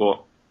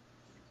 But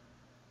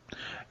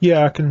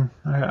yeah,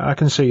 I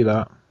can see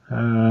that.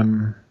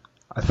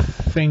 I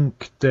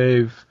think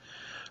they've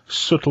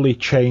subtly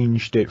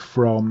changed it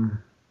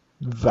from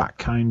that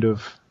kind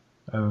of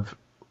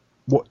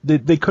what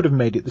they could have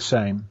made it the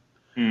same,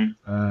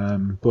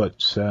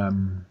 but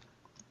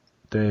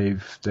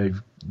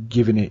they've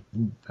given it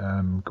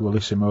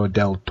Guillermo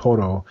del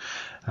Toro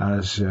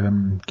has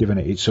given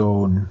it its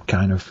own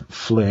kind of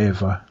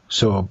flavour.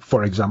 So,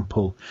 for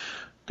example,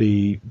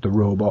 the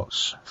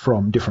robots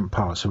from different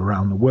parts of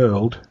around the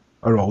world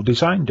are all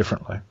designed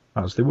differently,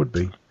 as they would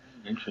be.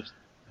 Interesting.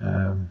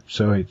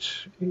 So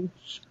it's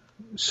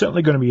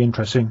certainly going to be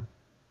interesting,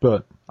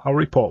 but I'll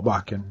report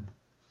back and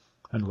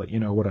let you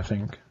know what I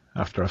think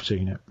after I've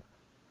seen it.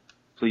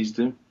 Please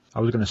do.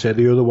 I was going to say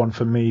the other one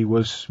for me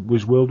was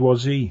World War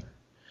Z.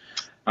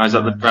 Is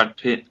that the Brad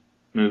Pitt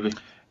movie?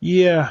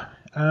 Yeah.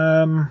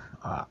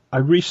 I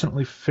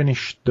recently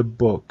finished the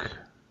book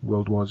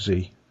World War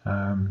Z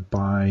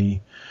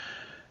by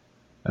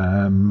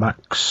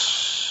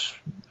Max,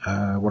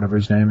 whatever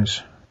his name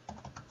is.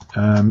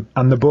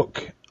 And the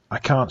book, I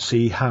can't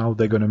see how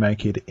they're going to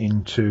make it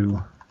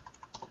into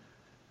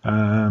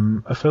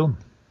a film.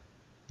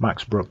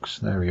 Max Brooks,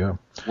 there we go.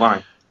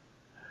 Why?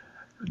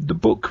 The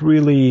book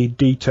really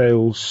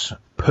details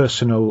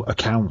personal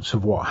accounts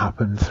of what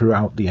happened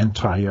throughout the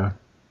entire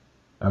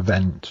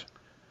event.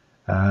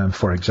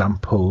 For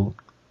example,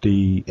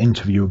 the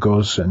interviewer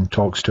goes and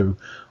talks to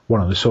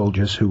one of the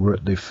soldiers who were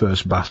at the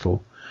first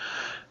battle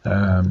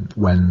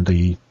when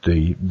the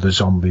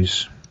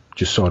zombies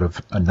just sort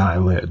of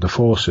annihilated the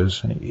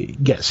forces. And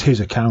it gets his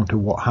account of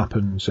what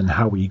happens and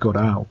how he got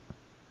out.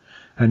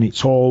 And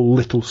it's all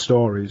little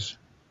stories.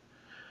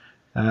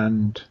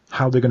 And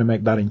how they're going to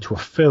make that into a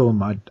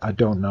film, I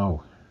don't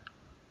know.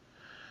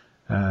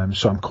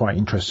 So I'm quite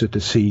interested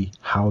to see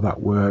how that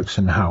works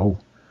and how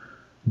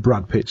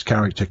Brad Pitt's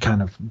character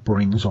kind of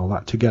brings all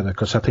that together,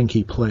 because I think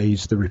he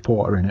plays the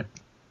reporter in it.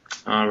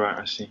 All right,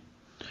 I see.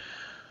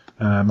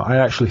 I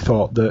actually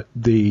thought that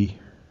the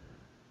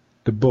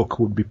book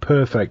would be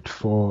perfect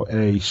for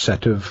a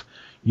set of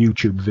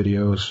YouTube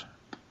videos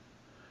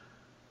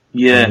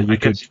Yeah, I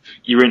guess if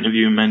you're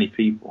interviewing many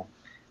people,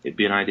 it'd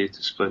be an idea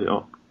to split it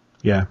up.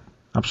 Yeah,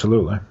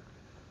 absolutely.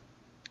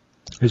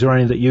 Is there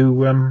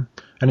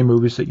any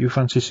movies that you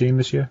fancy seeing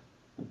this year?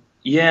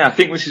 Yeah, I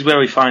think this is where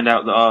we find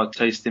out that our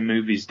taste in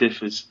movies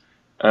differs.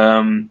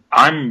 I'm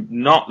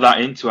not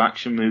that into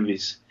action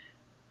movies,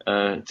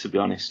 to be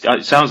honest.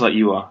 It sounds like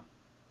you are.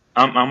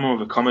 I'm more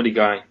of a comedy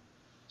guy.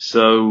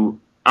 So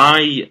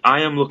I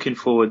am looking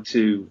forward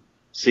to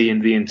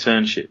seeing The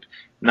Internship.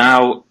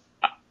 Now,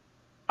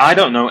 I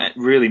don't know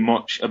really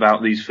much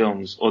about these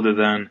films other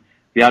than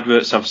the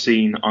adverts I've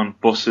seen on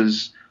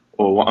buses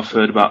or what I've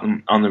heard about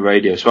them on the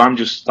radio. So I'm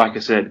just, like I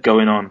said,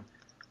 going on.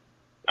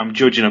 I'm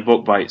judging a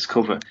book by its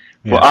cover.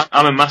 Yeah. But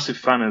I'm a massive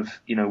fan of,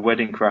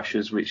 Wedding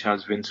Crashers, which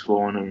has Vince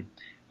Vaughn and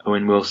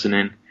Owen Wilson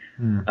in.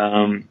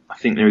 I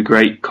think they're a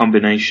great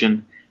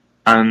combination.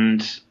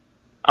 And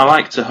I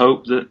like to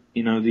hope that,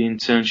 The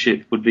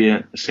Internship would be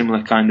a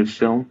similar kind of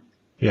film.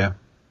 Yeah.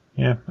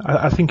 Yeah,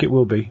 I think it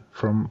will be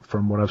from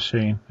what I've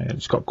seen.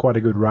 It's got quite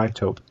a good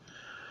write-up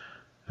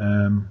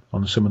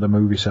on some of the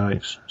movie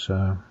sites.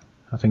 So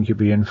I think you'll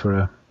be in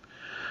for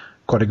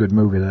quite a good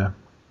movie there.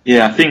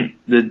 Yeah, I think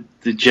the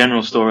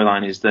general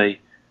storyline is they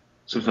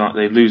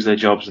lose their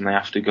jobs and they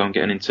have to go and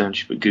get an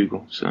internship at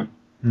Google. So,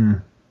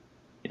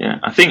 yeah,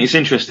 I think it's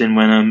interesting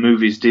when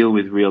movies deal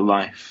with real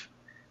life,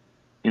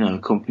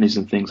 companies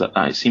and things like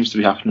that. It seems to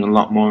be happening a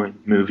lot more in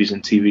movies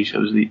and TV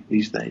shows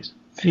these days.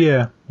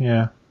 Yeah.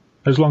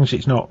 As long as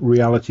it's not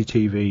reality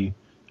TV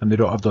and they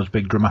don't have those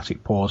big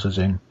dramatic pauses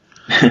in.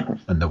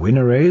 And the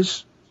winner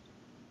is?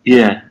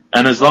 Yeah,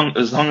 and as long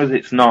as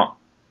it's not,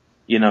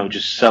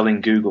 just selling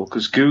Google,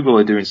 because Google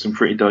are doing some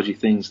pretty dodgy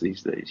things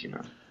these days,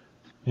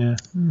 Yeah.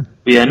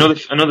 But yeah, another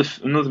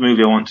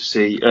movie I want to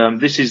see.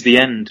 This Is the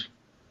End.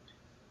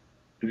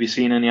 Have you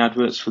seen any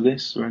adverts for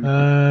this or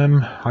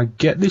anything? I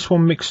get this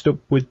one mixed up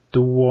with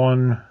the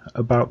one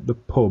about the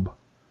pub,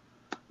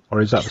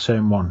 or is that the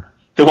same one?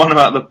 The one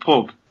about the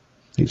pub.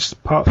 It's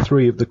part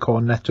 3 of the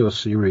Cornetto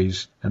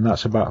series, and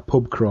that's about a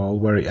pub crawl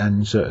where it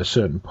ends at a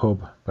certain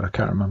pub, but I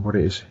can't remember what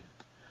it is.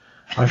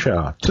 I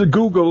shall to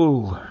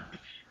Google.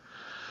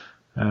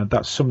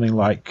 That's something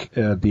like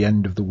The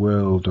End of the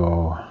World,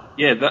 or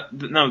yeah,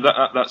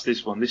 that's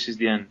this one. This Is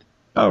the End.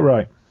 Oh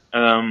right.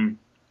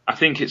 I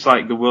think it's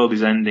like the world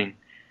is ending,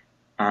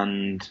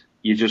 and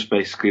you're just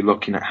basically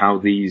looking at how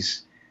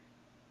this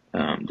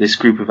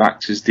group of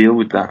actors deal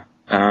with that.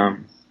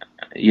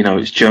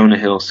 It's Jonah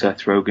Hill,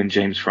 Seth Rogen,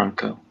 James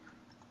Franco,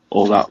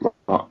 all that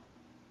lot.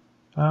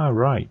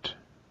 Right.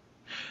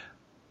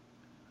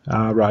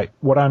 Right.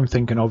 What I'm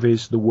thinking of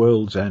is The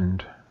World's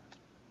End.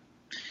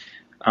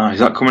 Is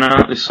that coming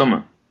out this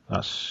summer?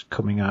 That's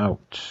coming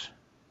out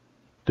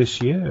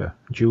this year,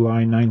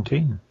 July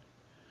 19.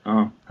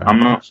 Oh, I'm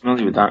not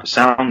familiar with that.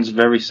 Sounds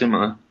very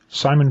similar.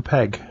 Simon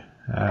Pegg.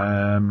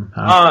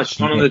 It's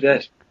Shaun of the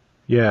Dead.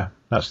 Yeah,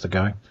 that's the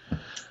guy.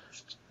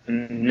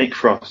 Nick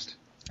Frost.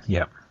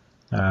 Yeah.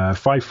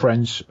 5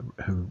 friends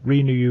who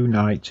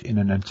reunite in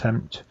an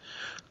attempt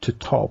to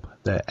top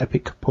their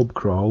epic pub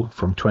crawl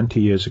from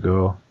 20 years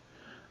ago,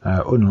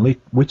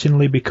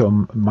 unwittingly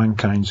become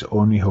mankind's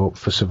only hope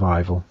for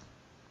survival.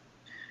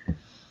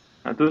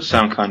 That does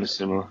sound kind of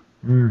similar.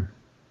 Mm.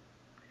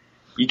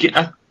 You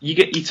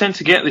tend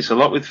to get this a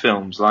lot with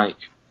films, like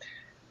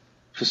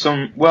for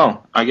some.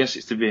 Well, I guess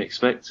it's to be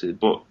expected,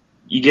 but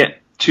you get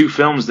 2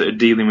 films that are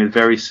dealing with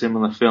very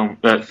similar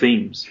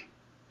themes,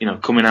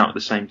 coming out at the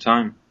same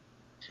time.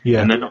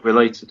 Yeah. And they're not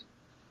related.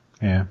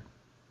 Yeah.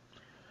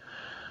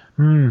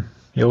 You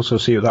also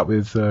see that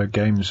with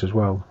games as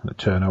well that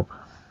turn up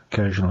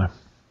occasionally.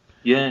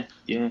 Yeah.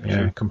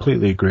 Yeah,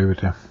 completely agree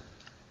with you.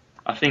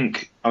 I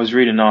think I was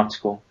reading an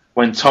article.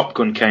 When Top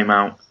Gun came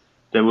out,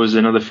 there was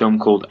another film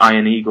called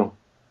Iron Eagle,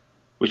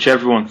 which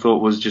everyone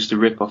thought was just a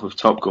rip-off of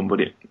Top Gun, but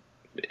it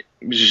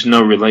was just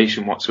no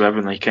relation whatsoever,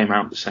 and they came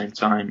out at the same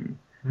time.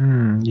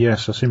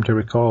 Yes, I seem to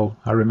recall.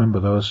 I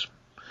remember those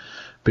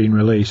being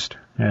released.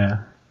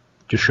 Yeah.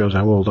 Just shows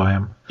how old I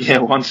am. Yeah,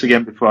 once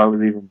again before I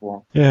was even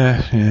born.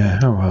 Yeah,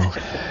 oh well.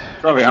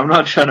 Sorry, I'm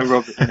not trying to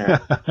rub it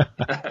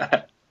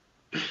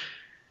in.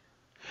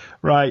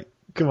 Right,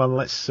 come on,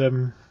 let's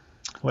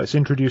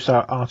introduce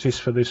our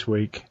artist for this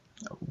week.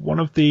 One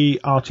of the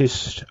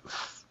artists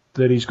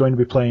that is going to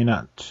be playing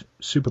at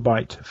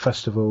Superbite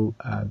Festival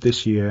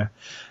this year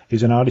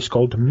is an artist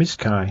called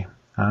Mizkai.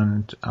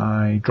 And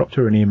I dropped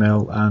her an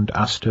email and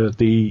asked her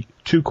the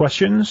 2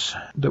 questions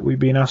that we've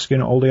been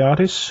asking all the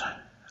artists.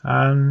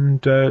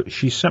 And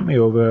she sent me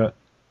over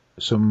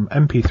some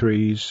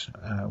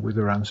MP3s with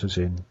her answers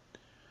in.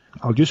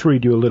 I'll just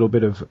read you a little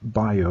bit of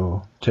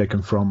bio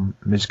taken from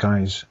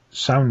Mizkai's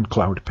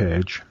SoundCloud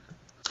page,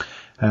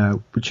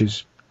 which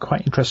is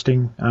quite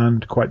interesting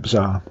and quite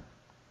bizarre.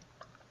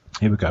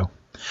 Here we go.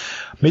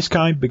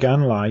 Mizkai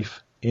began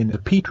life in a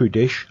petri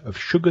dish of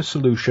sugar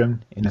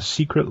solution in a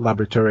secret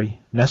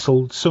laboratory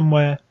nestled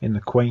somewhere in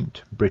the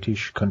quaint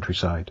British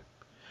countryside.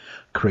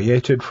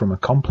 Created from a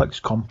complex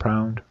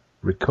compound,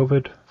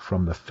 recovered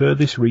from the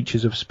furthest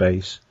reaches of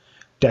space,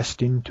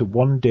 destined to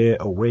one day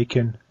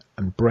awaken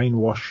and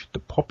brainwash the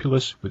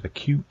populace with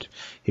acute,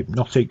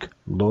 hypnotic,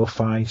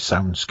 lo-fi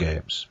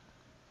soundscapes.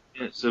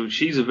 Yeah, so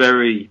she's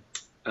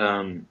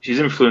she's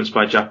influenced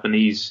by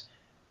Japanese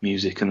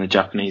music and the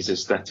Japanese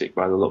aesthetic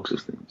by the looks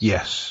of things.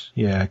 Yes,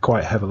 yeah,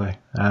 quite heavily.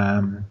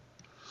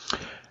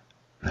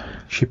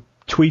 She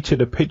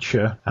tweeted a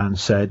picture and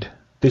said,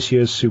 "This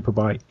year's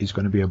Superbike is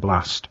going to be a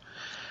blast."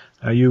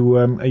 Are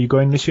you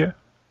going this year?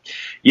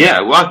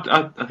 Yeah, well,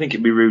 I think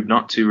it'd be rude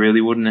not to,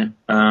 really, wouldn't it?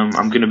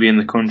 I'm going to be in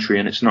the country,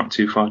 and it's not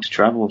too far to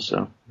travel,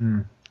 so.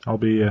 I'll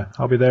be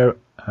there.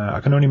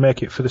 I can only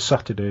make it for the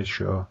Saturday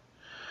show,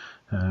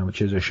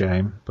 which is a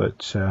shame,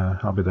 but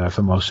I'll be there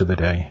for most of the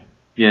day.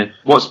 Yeah.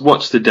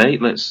 What's the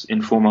date? Let's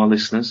inform our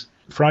listeners.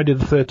 Friday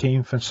the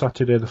 13th and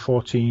Saturday the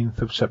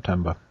 14th of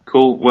September.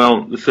 Cool.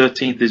 Well, the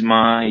 13th is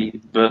my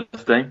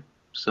birthday,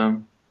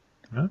 so.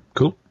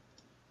 Cool.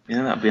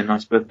 Yeah, that'd be a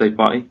nice birthday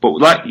party. But we're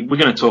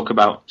going to talk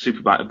about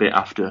Superbike a bit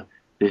after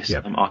this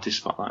artist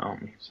spotlight,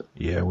 aren't we? So.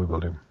 Yeah, we will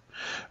do.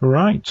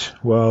 Right.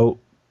 Well,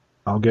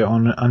 I'll get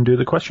on and do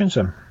the questions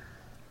then.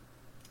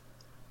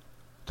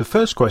 The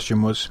first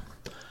question was,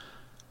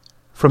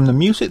 from the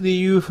music that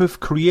you have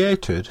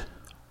created,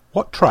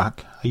 what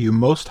track are you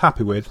most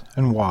happy with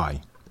and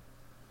why?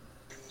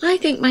 I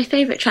think my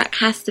favourite track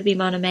has to be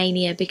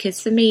Monomania,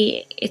 because for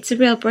me it's a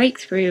real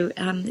breakthrough.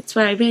 It's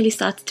where I really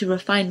started to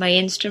refine my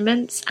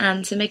instruments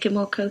and to make a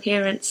more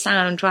coherent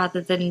sound rather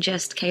than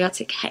just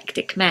chaotic,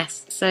 hectic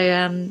mess.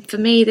 So for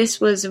me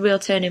this was a real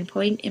turning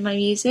point in my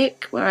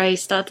music, where I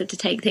started to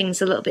take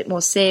things a little bit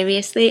more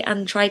seriously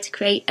and try to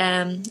create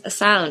a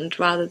sound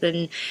rather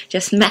than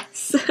just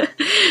mess.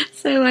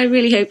 So I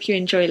really hope you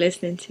enjoy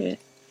listening to it.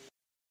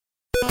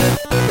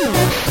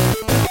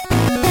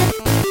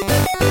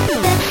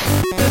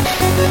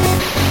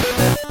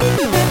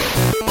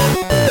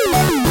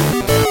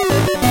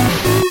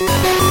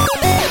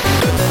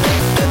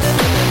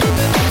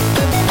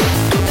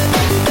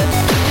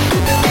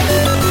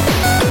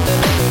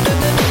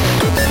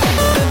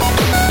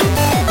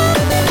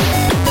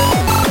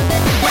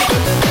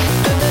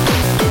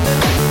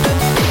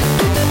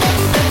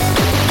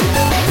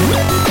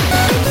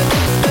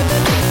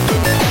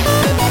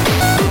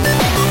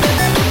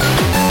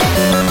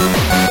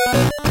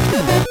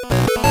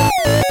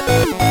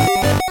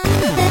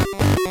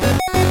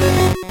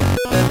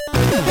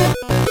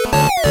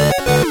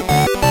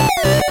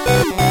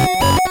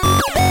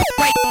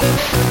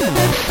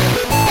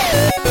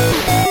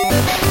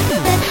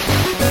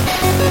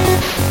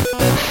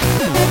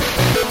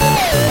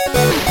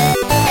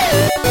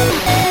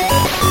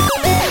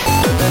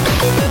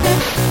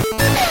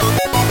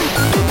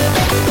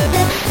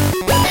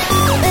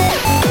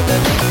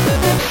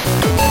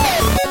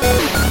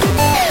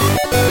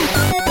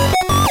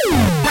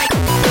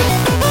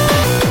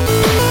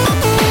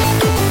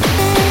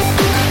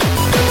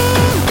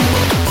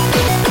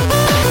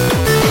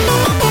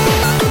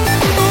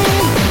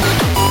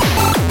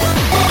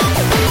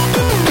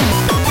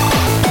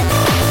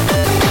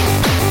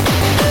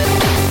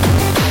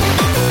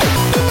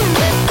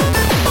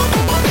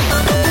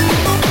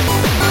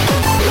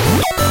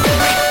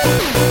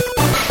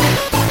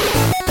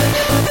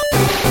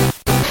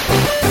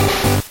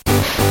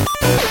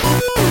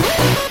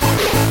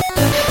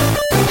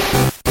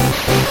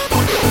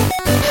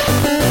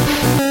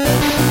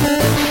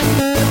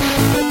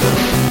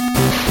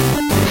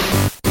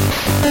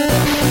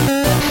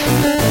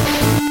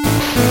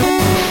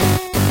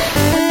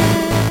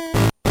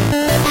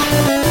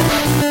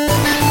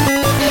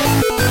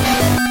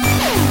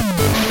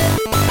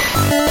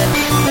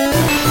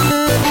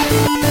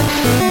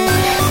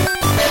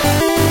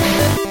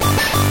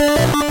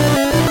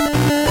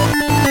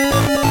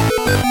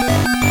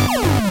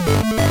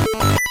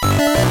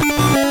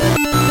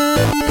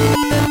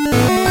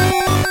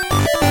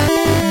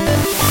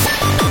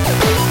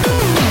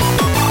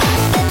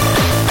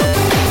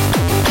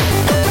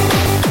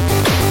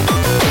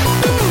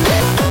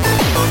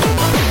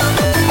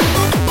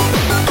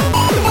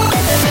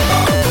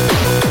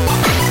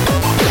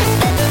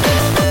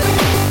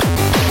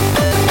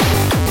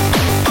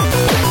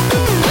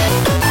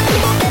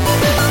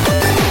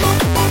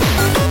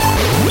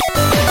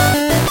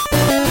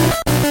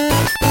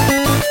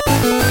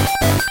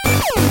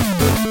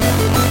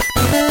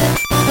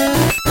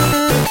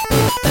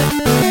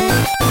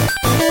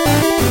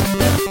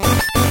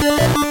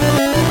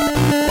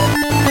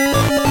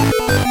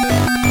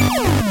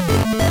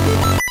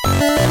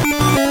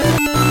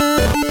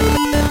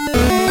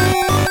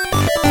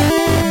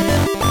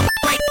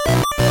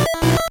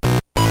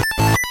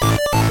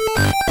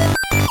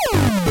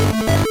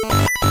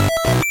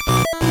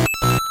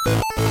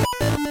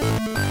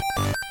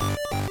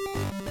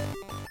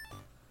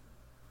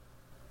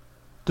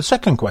 The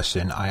second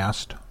question I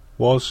asked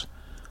was,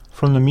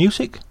 from the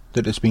music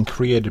that has been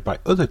created by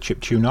other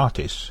chiptune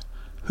artists,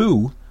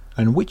 who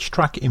and which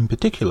track in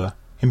particular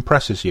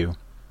impresses you?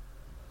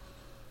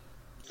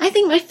 I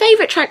think my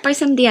favourite track by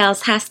somebody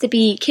else has to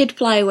be Kid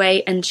Fly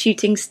Away and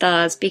Shooting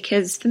Stars,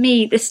 because for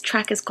me this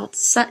track has got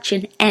such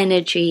an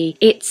energy.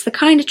 It's the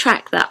kind of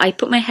track that I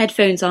put my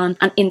headphones on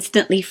and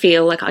instantly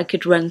feel like I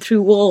could run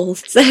through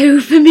walls.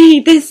 So for me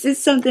this is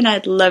something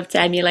I'd love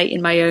to emulate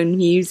in my own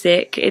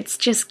music. It's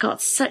just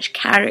got such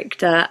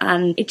character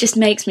and it just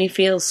makes me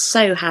feel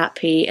so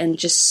happy and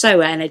just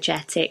so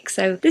energetic.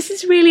 So this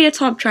is really a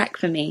top track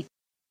for me.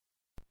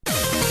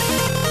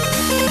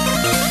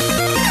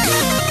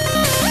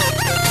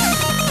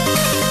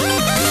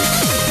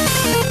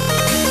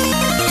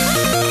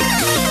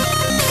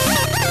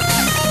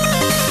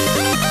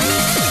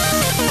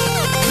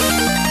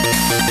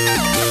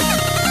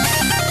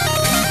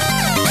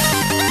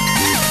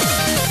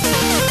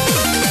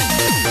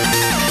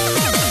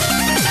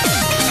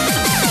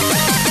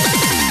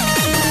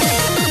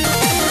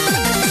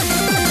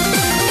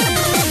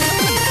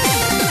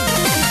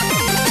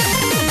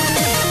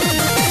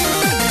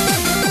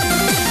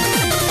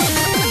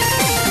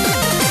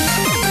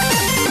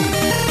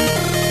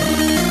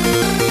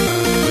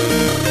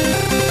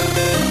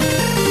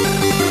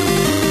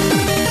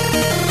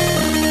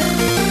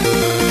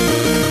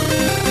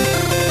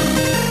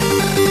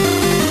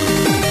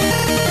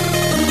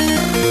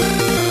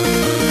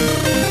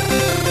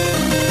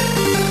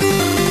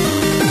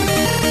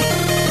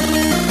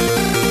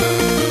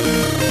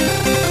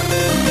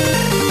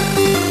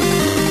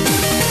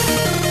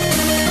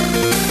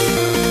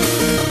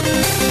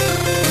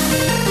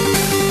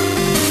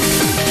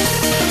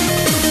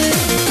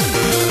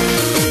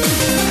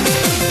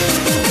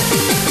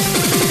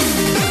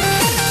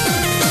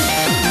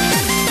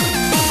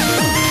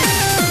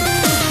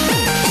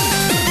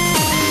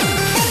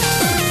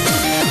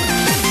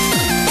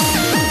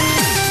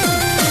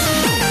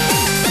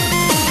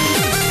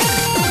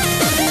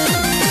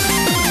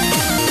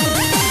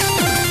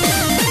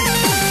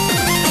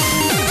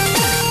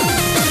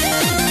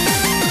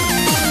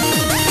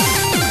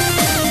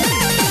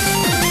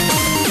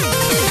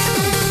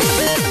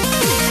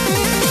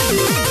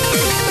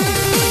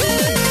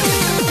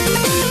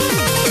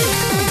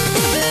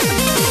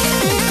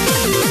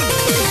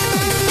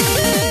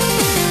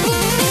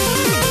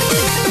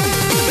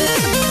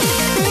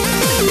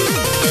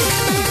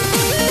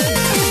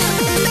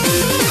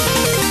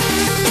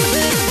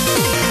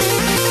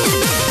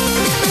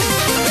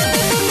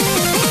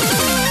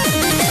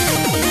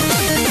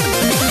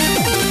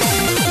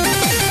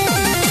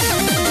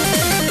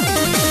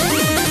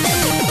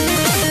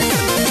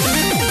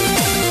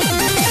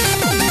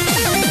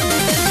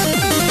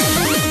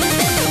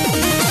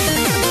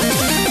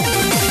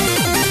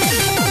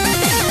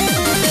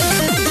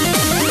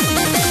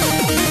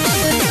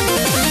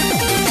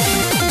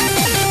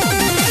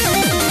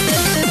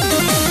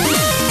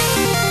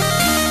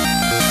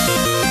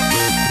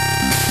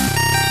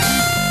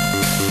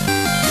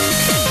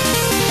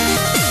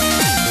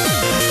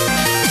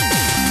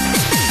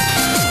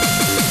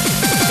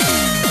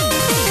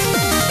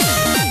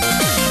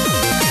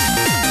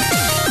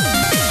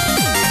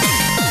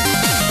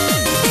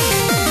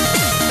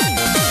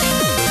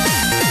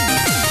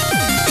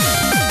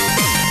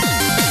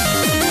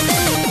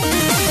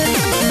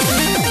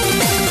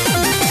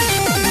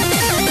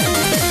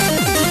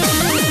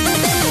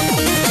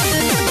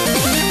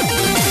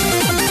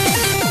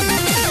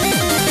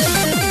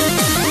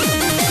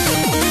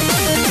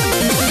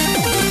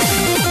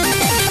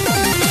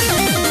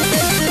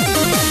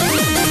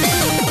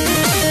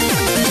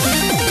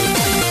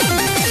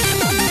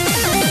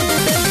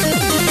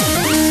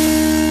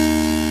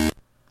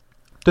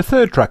 The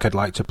third track I'd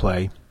like to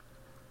play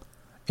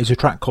is a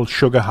track called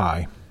Sugar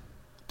High.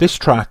 This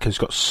track has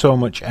got so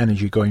much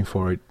energy going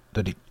for it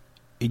that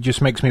it just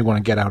makes me want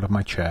to get out of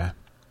my chair.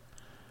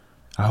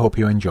 I hope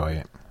you enjoy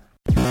it.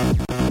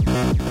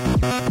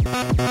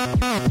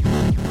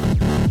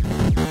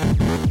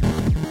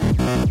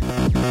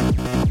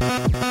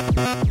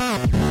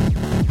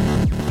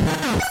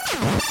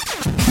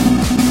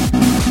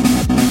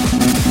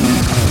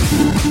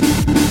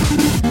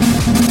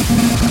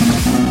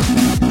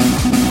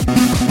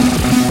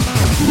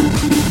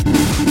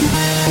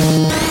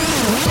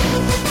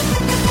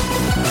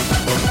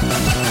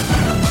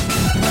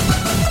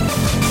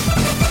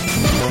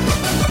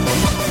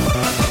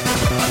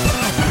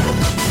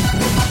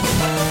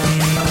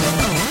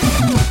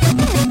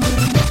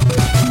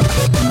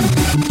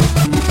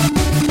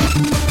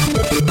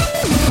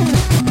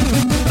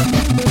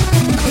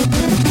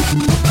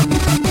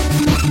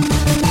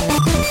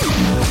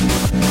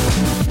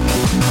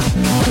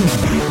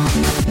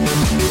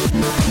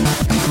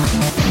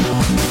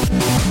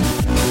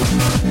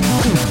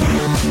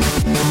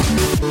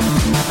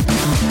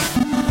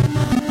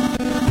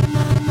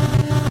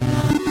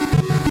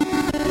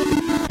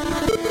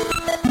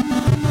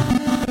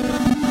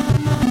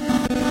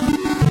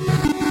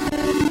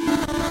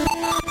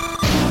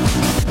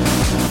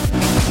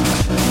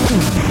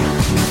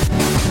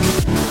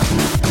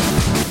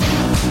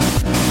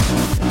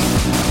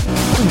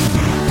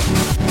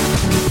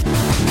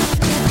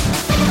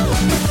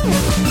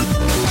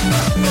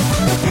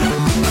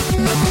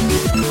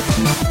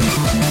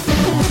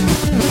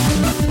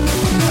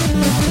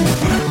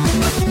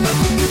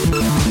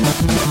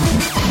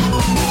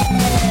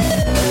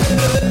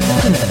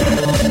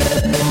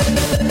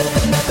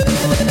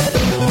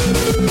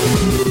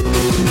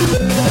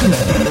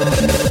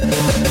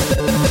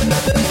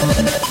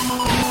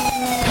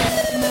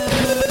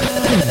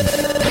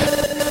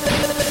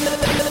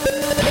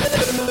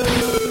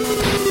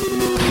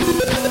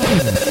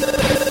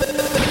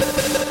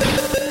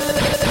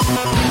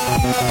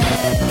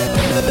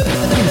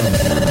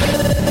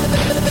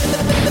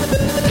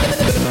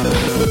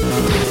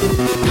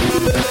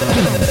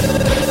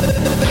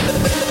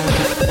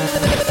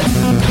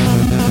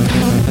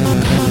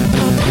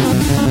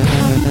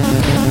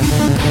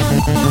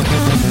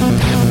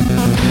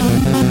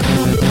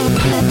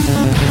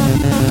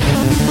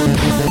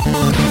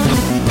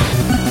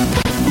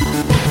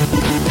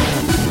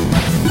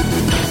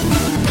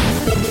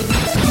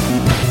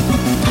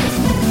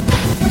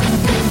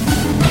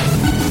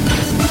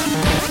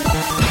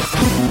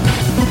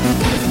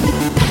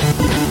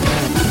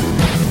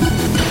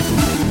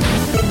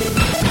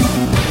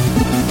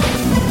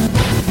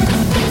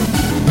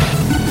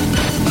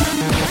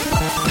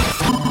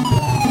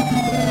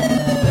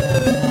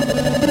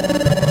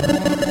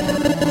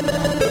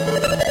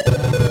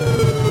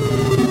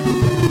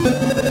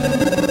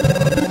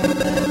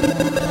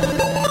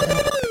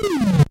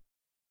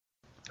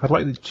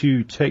 like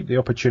to take the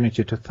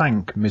opportunity to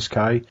thank Ms.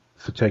 Kai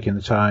for taking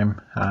the time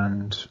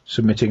and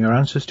submitting her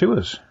answers to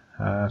us.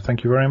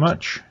 Thank you very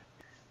much.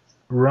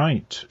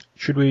 Right.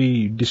 Should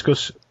we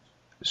discuss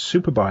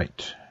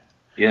Superbyte?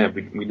 Yeah,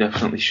 we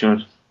definitely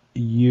should.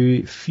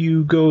 If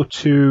you go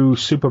to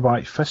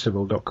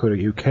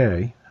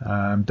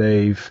superbytefestival.co.uk,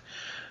 they've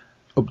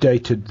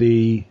updated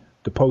the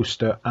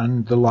poster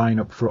and the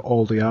lineup for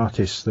all the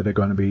artists that are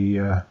going to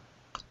be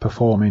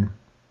performing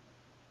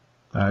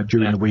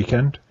during the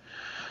weekend.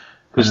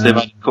 Because they've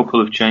had a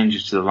couple of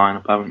changes to the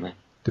lineup, haven't they?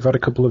 They've had a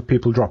couple of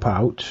people drop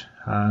out,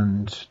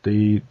 and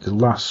the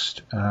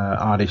last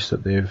artist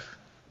that they've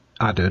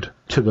added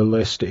to the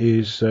list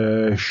is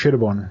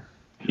Shirobon.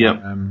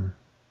 Yeah.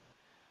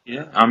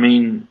 Yeah, I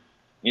mean,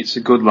 it's a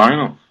good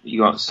lineup.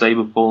 You got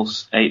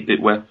Saberpulse, 8-Bit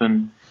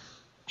Weapon,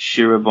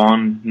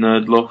 Shirobon,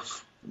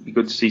 Nerdluff. It'd be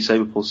good to see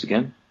Saberpulse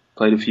again.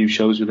 Played a few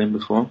shows with him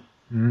before.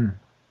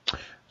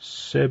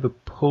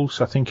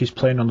 Saberpulse, I think he's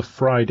playing on the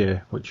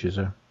Friday, which is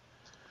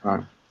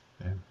right.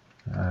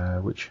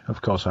 Which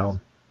of course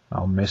I'll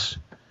miss.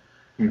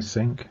 I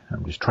think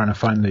I'm just trying to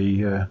find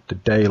the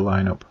day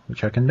lineup,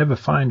 which I can never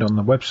find on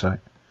the website.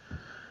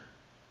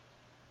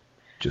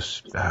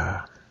 Just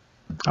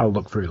I'll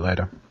look through it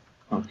later.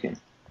 Okay.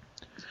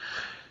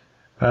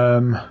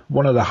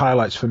 One of the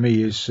highlights for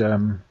me is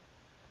I'm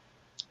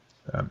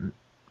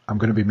going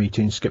to be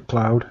meeting Skip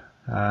Cloud.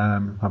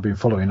 I've been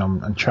following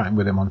him and chatting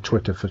with him on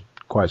Twitter for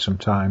quite some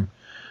time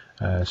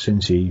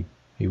since he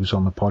was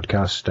on the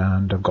podcast,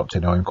 and I've got to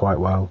know him quite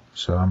well.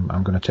 So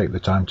I'm going to take the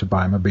time to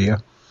buy him a beer.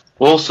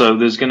 Also,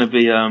 there's going to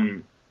be a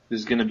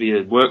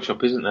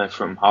workshop, isn't there,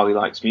 from Harley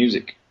Likes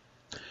Music?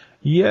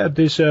 Yeah,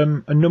 there's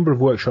a number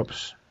of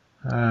workshops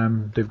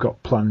they've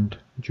got planned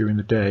during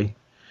the day.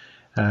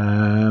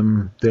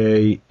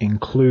 They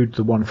include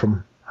the one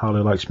from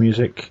Harley Likes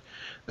Music.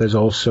 There's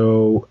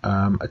also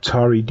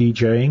Atari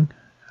DJing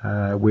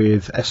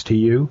with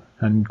STU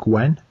and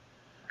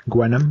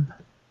Gwenham.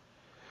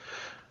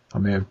 I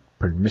may have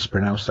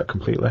mispronounced that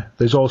completely.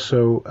 There's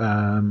also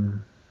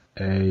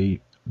a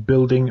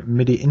building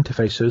MIDI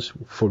interfaces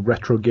for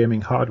retro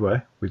gaming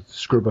hardware with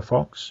Scrubber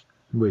Fox,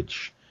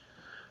 which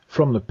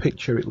from the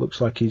picture it looks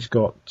like he's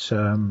got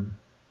some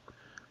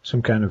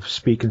kind of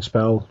speak and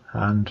spell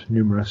and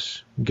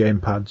numerous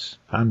gamepads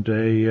and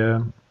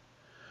a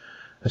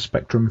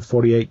Spectrum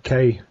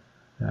 48K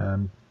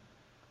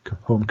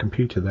home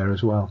computer there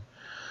as well.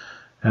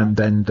 And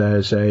then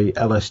there's a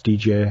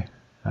LSDJ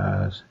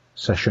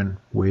session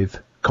with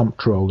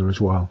Comptroller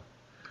as well.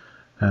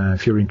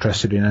 If you're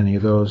interested in any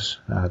of those,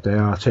 they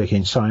are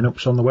taking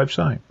sign-ups on the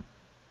website.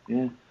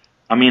 Yeah.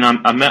 I mean,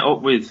 I met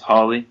up with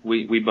Harley.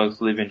 We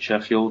both live in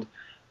Sheffield.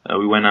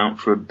 We went out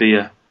for a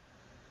beer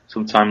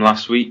sometime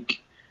last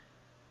week.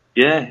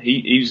 Yeah,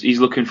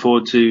 he's looking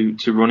forward to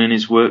running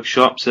his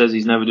workshop. Says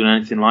he's never done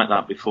anything like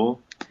that before.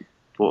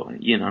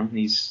 But, you know,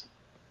 he's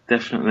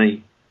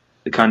definitely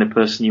the kind of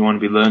person you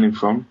want to be learning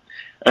from.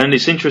 And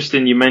it's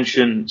interesting you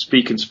mentioned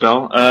Speak and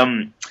Spell.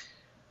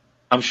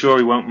 I'm sure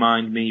he won't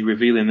mind me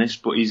revealing this,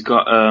 but he's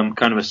got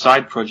kind of a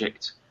side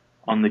project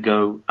on the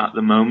go at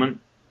the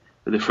moment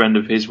with a friend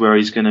of his where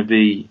he's going to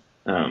be,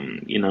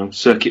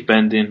 circuit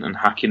bending and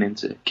hacking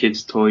into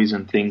kids' toys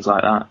and things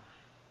like that.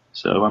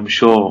 So I'm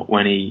sure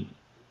when he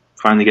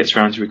finally gets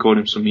around to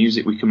recording some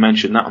music, we can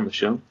mention that on the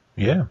show.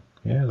 Yeah,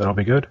 that'll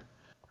be good.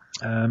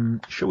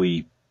 Shall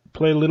we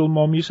play a little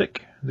more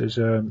music? There's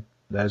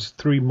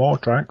 3 more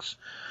tracks.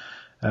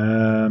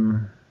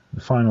 The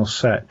final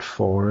set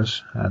for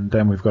us, and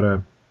then we've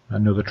got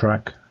another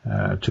track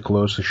to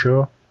close the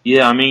show.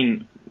 Yeah, I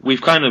mean,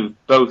 we've kind of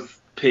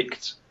both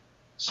picked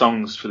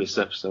songs for this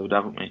episode,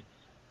 haven't we?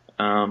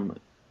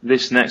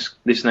 This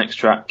next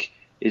track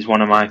is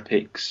one of my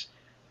picks.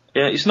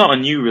 It's not a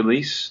new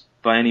release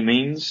by any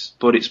means,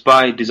 but it's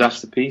by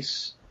Disaster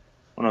Piece,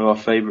 one of our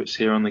favourites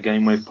here on the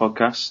Gamewave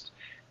podcast.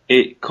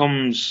 It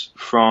comes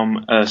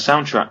from a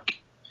soundtrack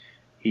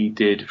he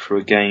did for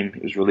a game.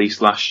 It was released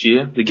last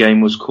year. The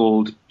game was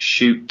called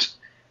Shoot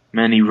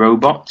Many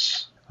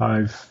Robots.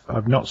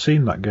 I've not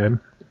seen that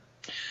game.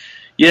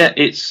 Yeah,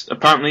 it's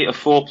apparently a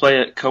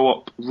 4-player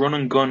co-op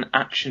run-and-gun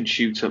action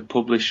shooter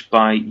published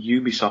by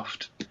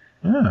Ubisoft.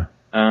 Yeah.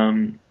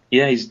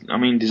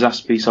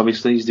 Disaster Piece,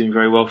 obviously, he's doing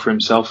very well for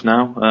himself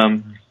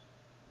now.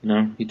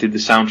 He did the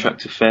soundtrack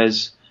to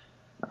Fez.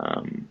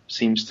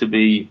 Seems to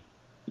be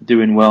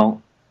doing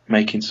well,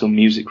 making some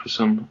music for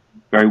some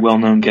very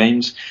well-known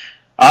games.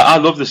 I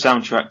love the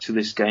soundtrack to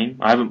this game.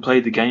 I haven't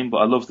played the game, but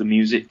I love the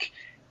music.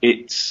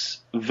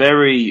 It's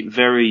very,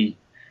 very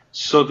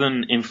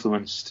Southern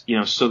influenced,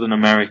 Southern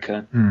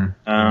America.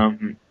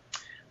 There's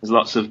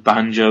lots of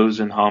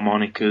banjos and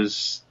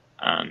harmonicas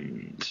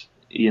and,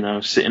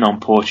 sitting on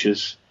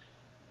porches.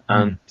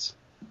 And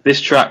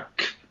this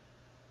track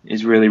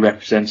is really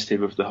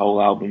representative of the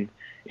whole album.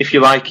 If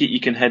you like it, you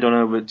can head on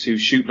over to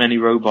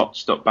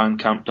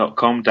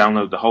shootmanyrobots.bandcamp.com,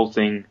 download the whole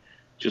thing.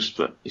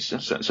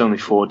 It's only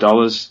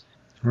 $4.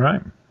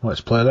 Right,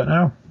 let's play that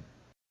now.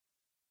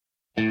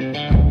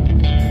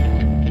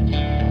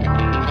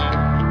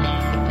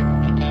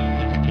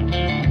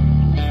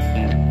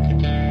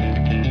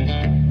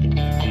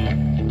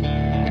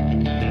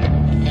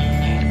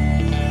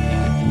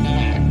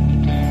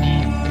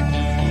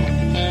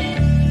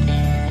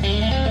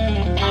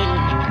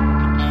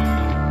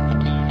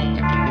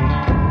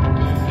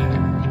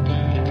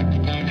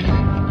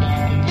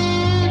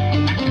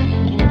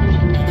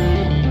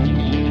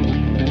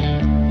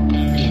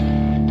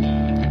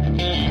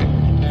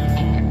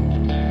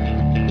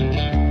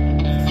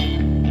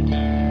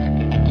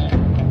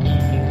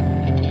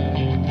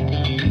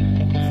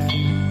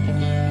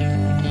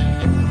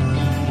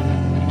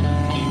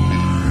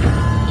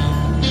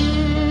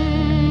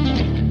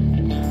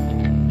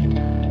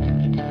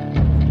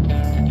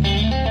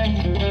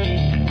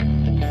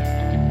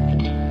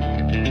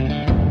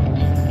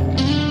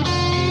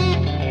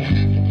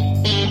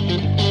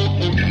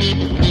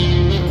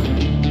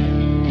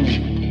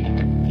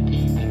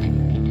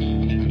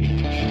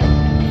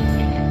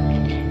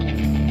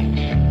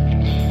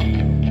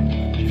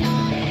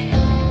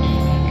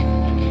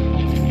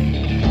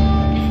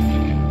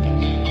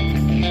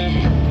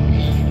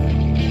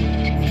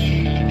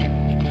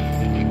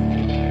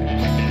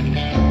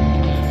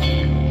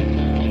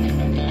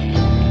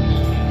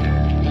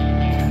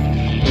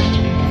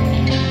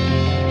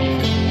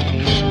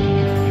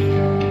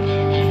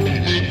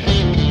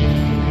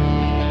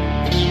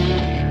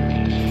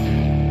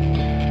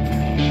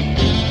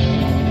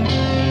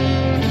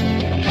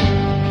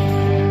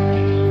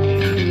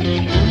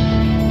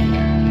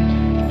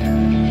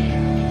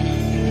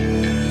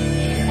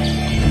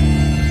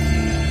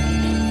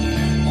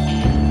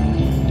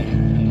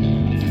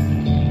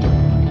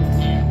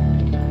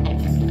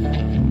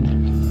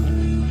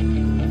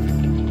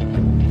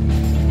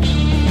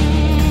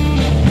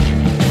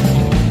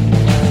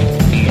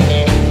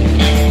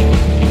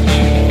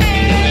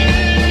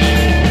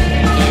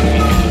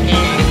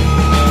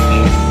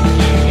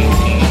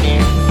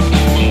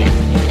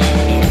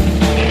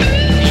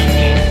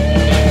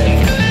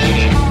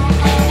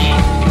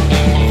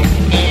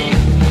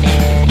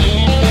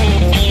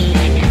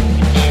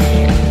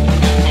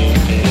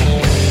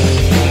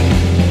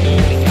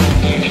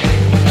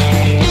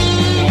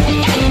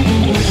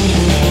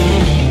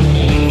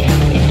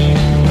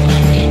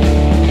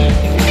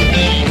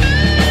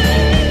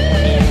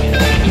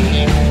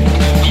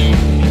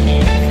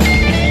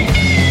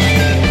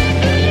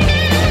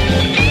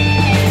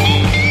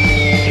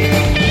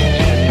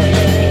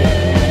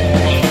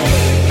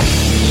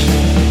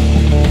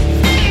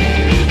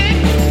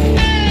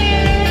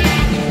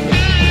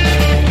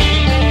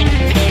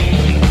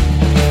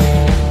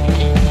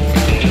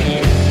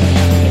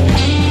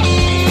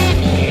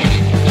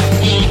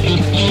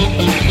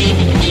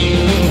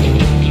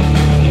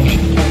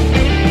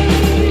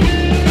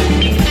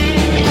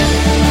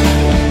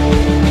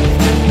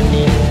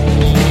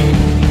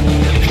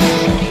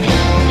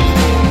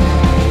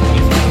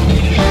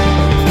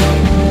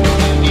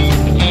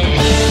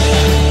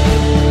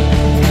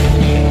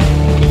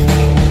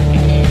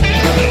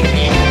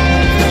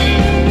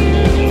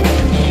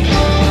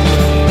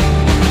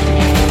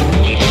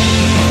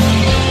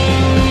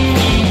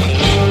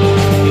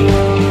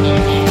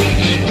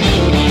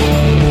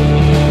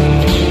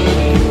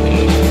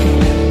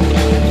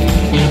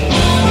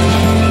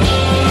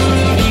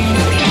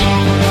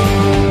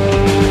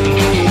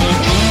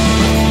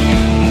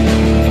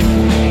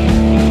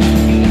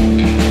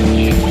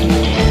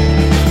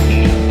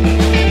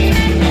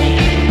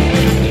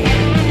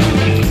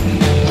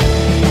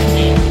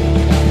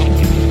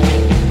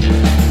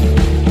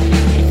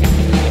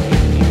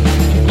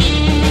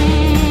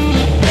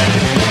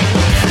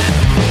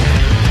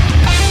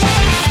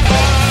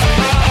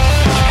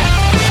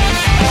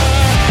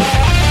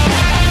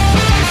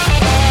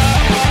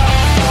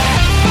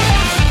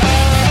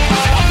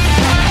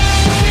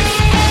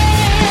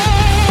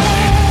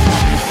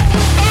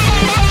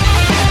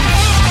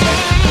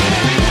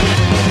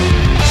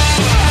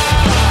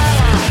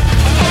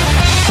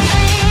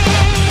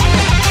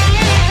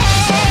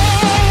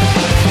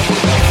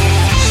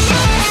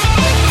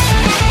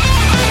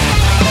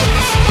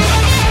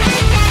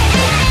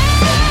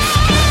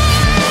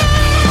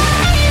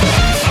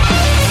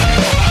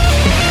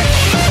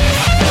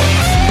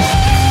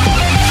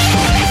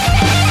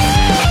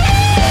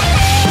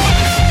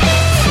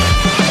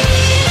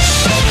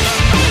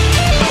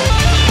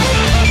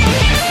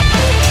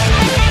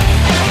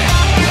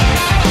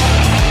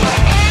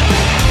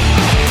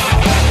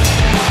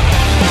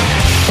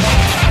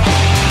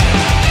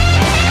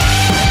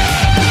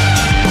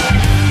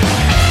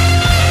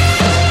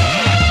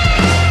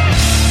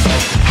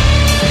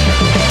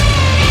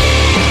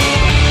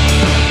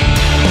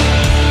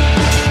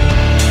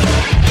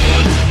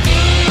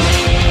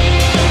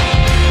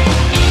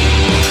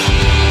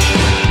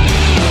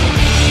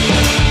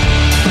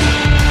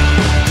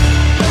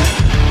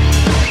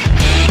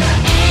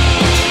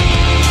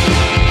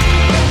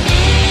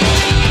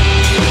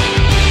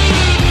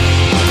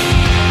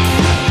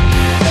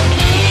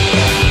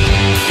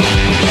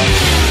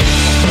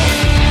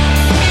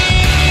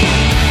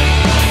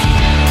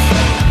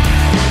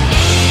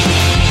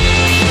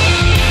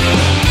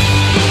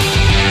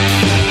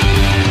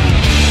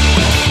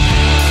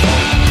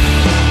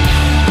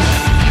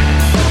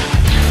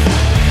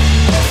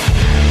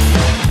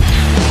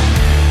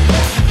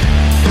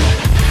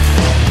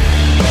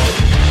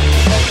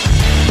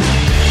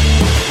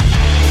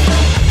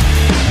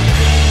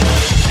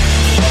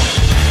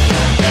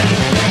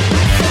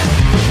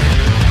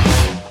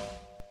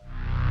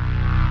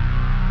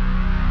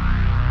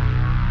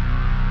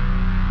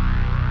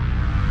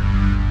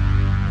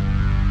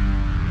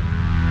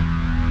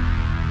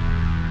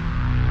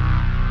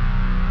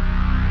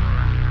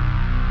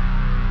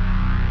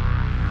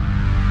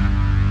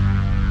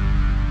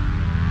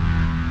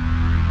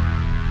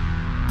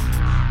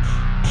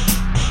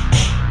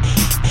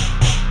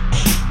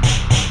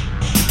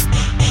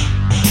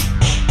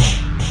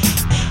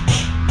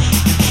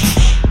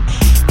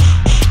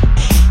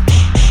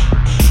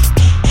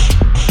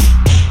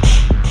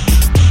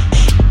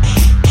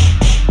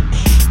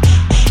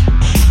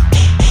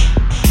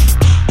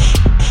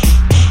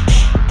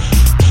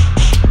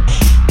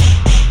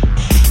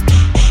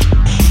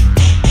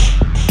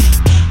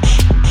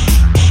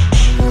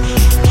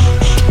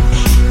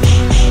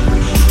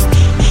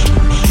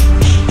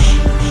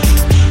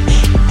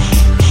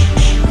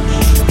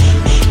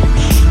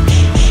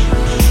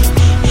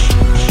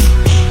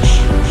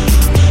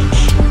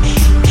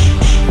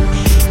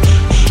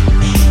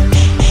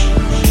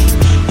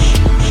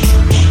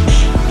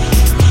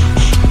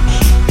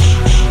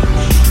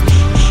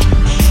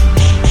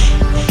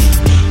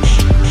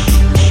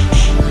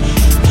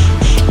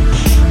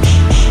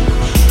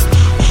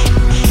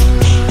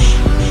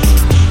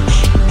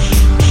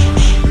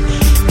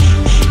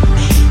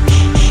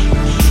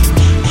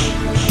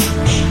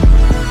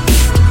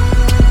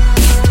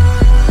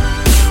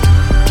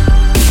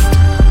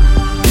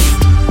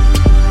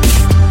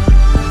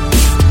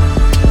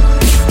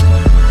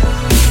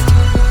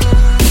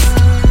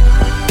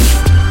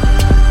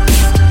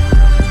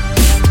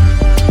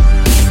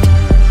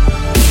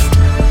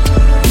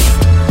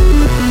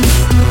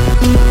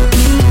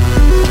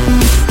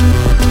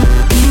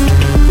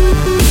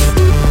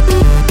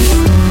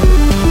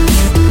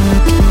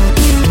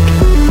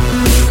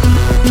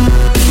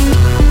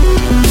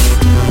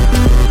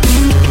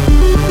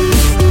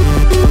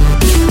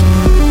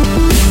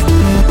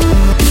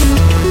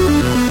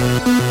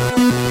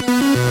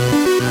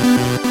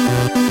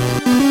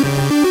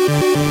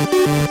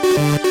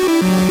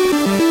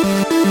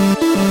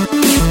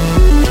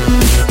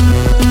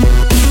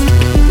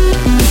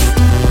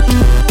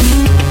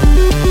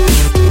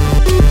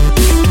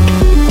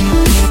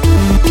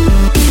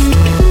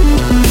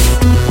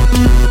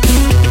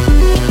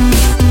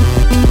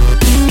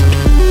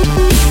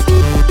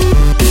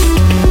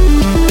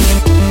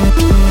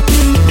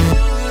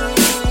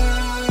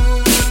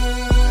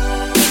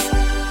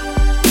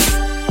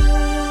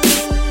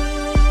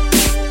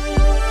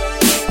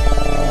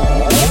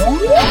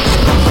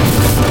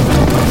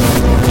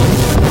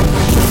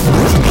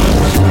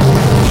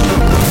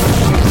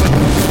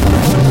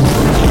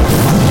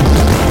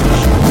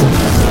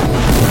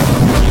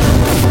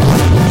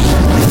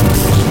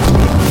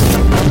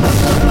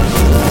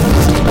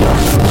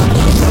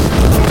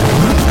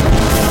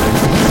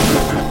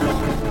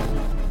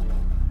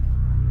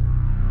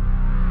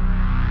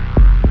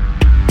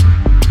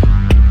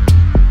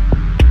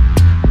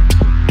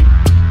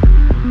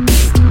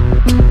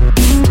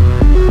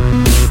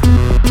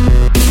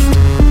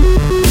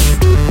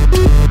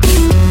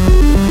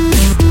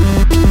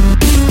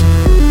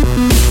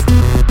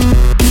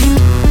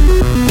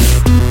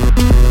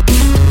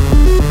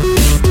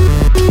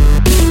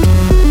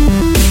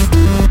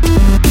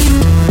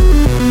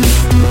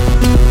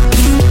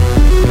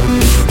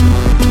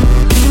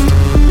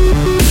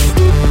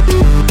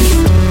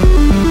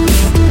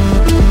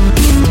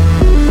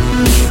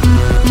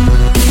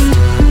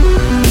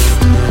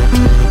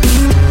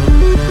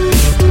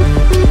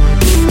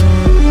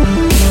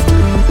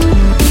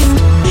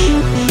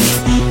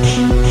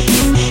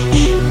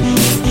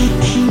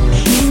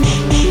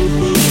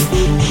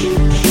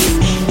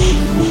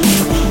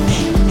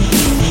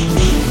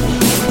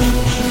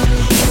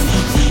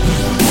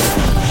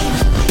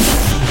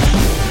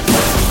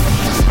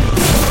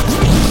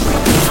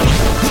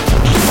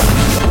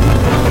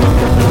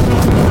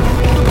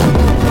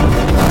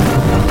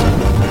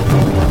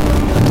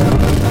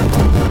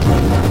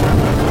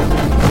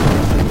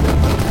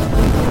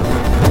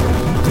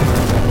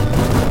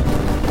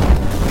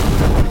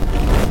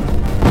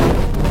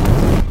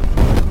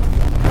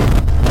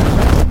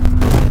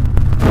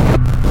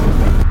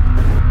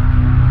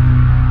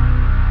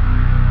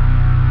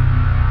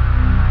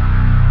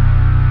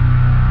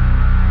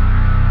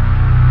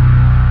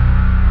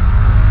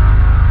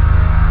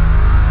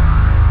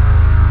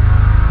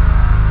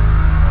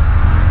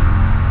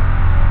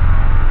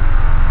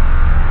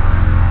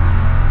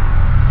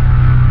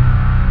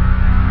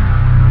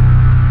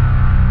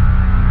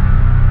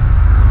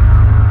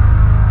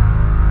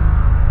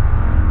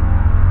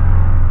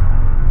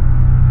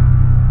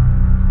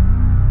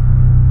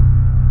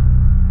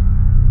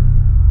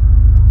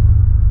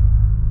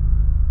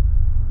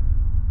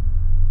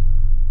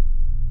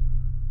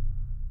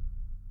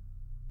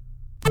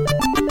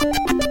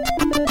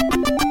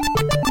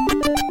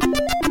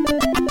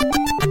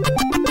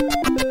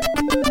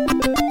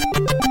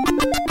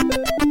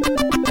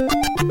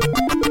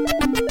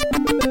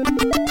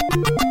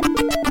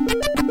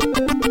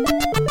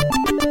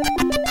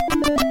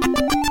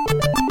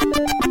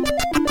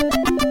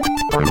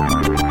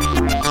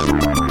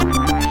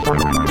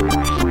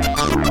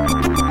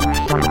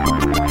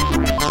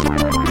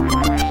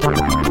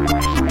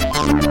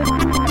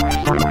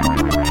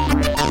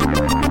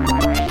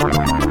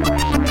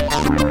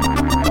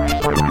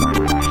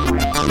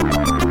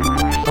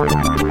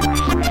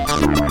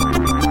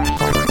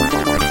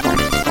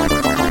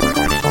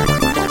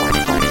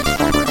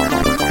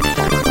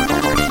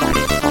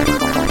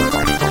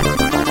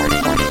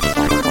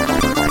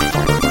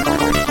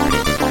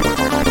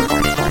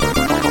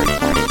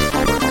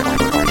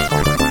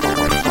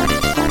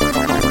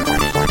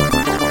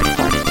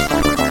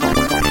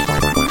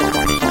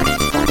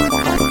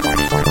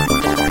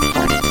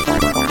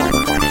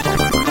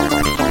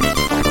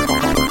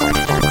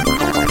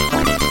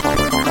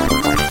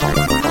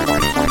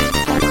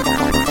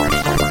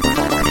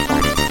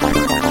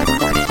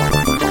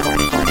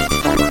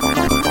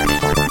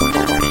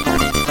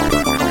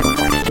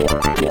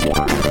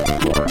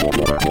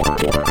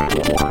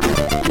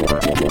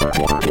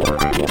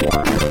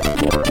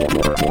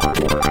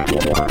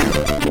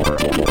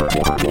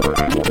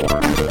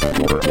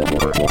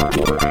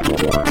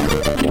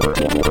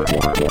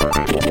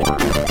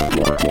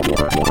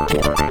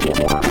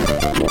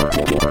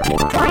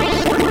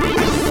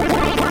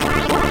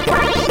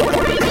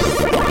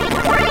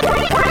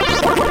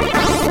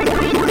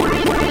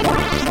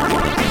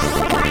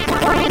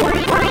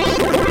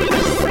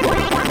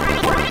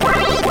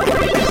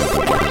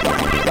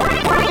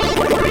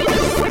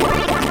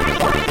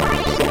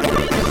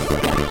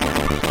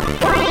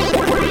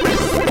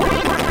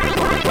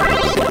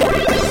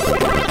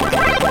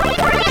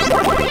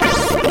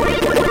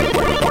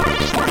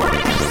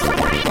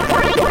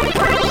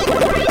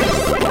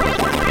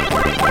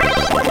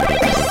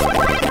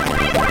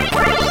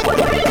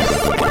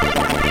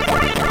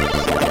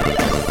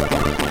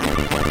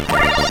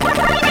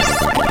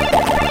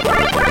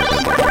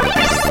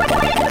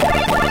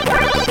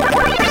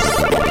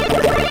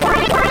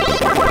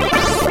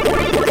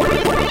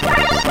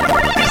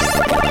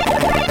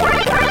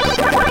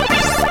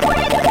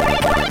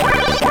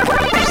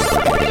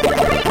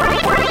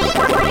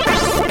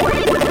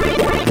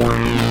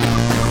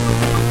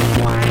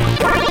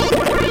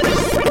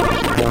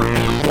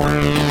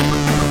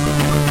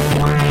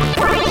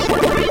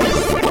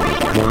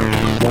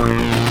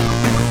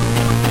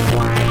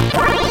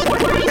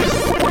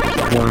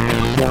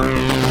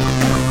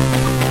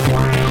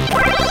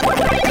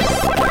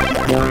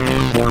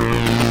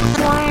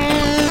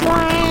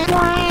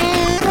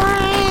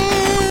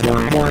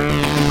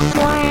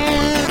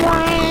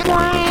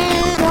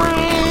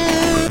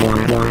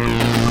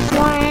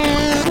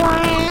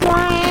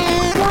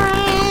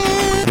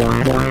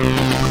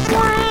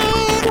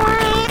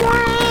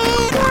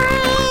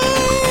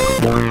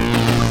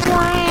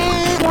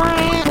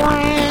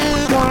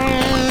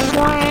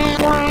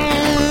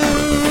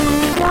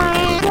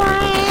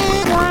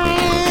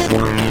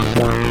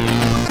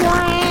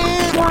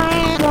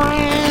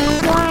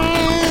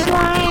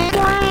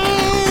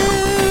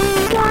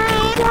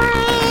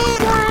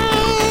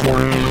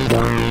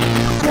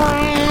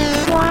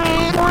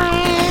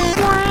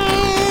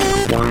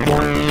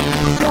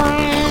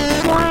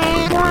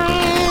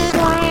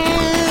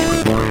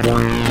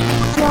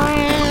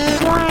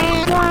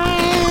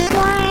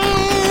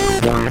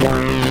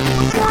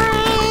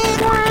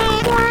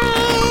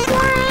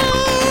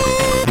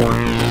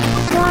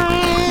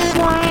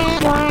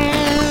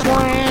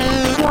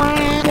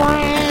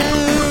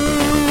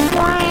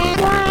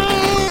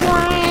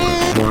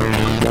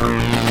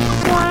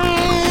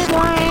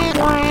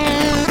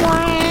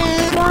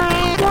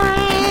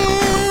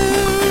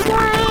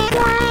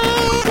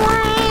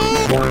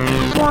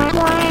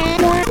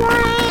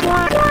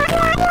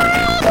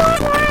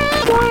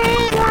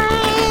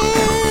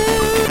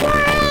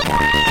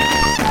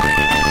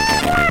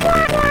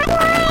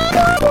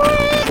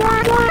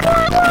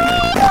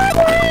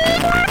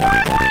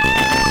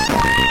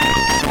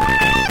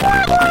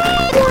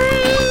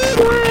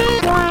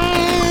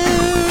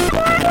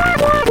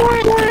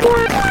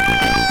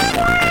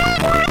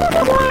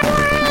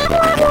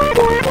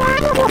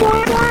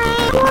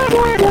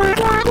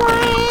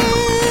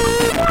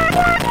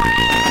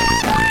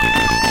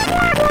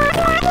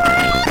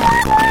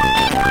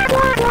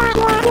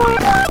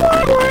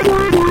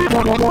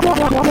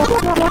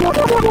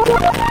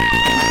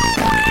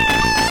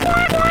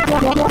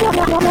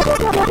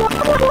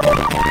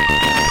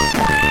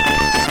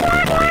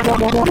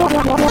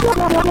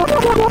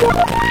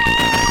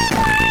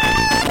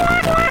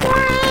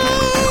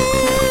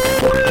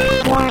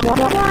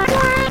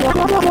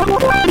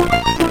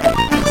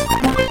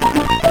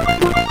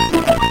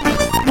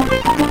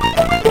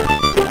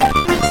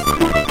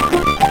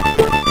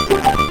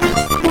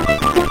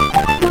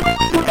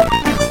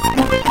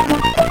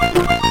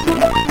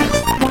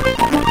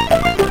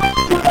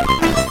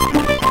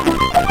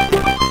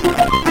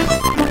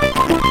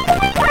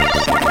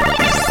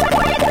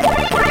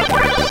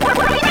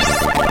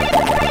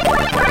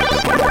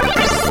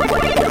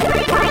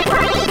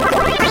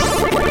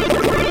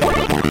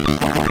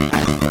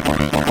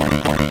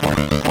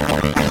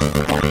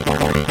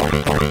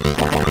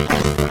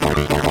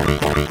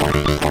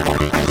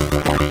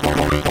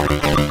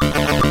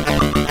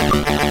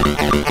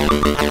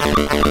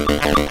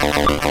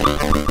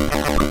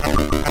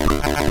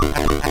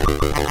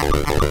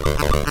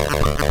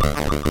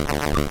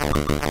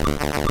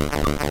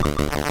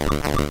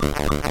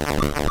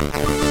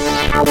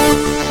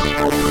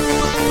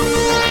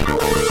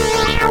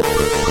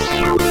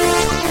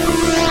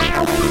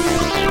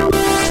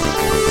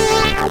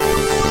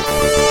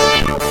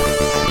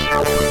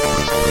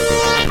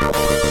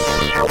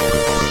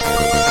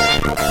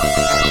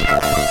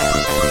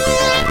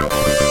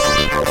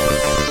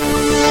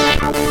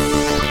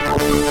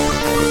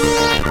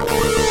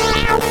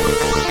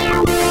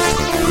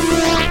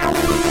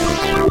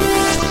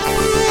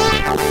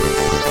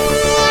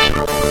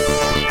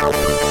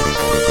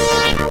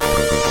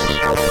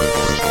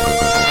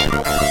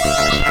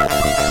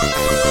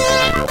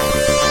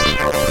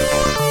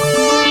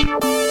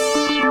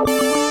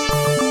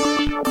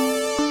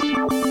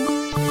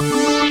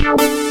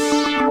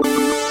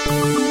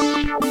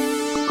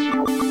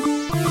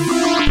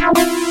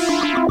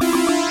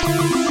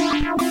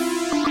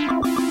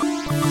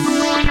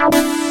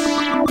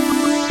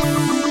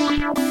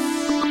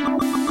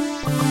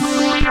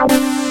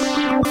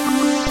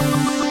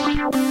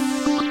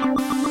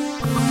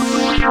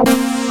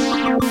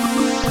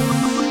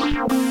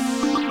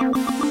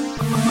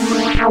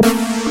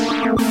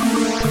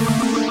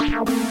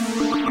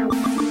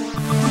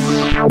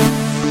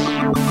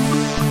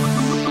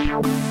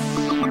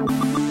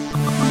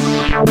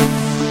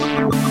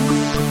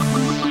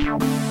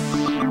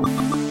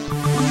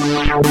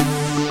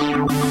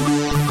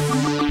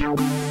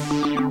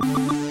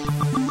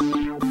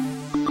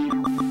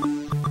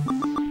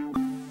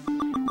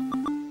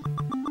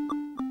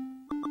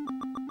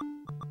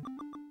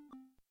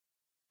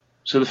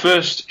 So the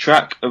first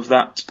track of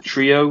that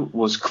trio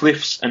was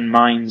Cliffs and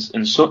Mines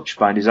and Such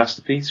by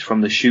Disasterpiece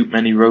from the Shoot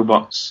Many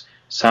Robots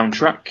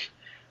soundtrack.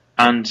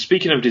 And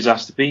speaking of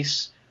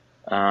Disasterpiece,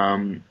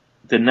 the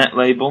net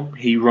label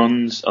he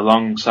runs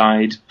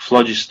alongside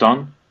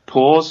Phlogiston,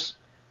 Pause.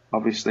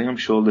 Obviously, I'm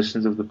sure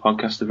listeners of the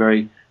podcast are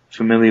very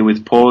familiar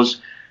with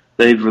Pause.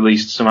 They've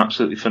released some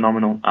absolutely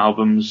phenomenal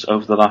albums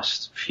over the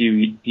last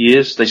few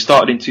years. They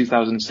started in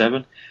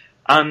 2007,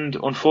 and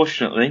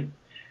unfortunately,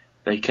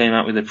 they came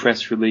out with a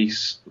press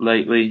release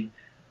lately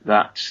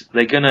that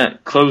they're going to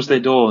close their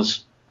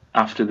doors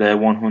after their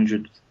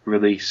 100th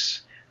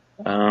release.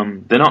 They're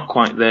not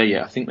quite there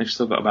yet. I think they've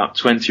still got about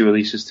 20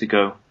 releases to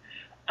go.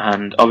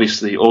 And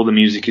obviously all the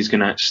music is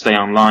going to stay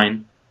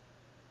online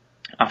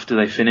after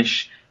they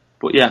finish.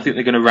 But yeah, I think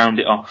they're going to round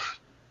it off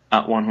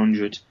at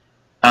 100.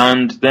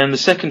 And then the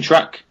second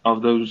track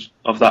of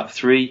that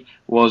three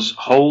was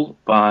Hole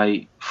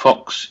by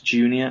Fox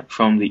Jr.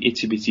 from the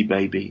Itty Bitty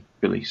Baby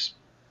release.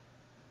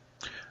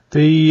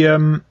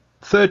 The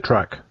third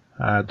track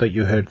that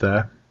you heard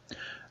there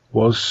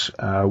was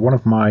one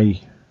of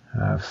my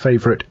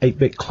favourite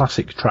 8-bit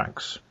classic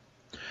tracks,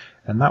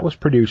 and that was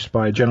produced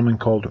by a gentleman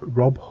called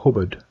Rob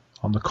Hubbard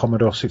on the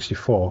Commodore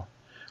 64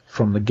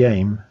 from the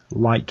game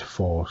Light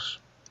Force.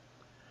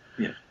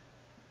 Yeah.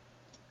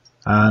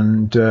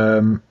 And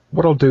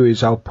what I'll do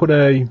is I'll put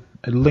a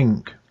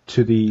link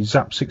to the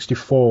Zap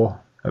 64,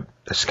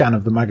 a scan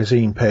of the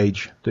magazine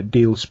page that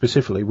deals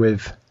specifically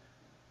with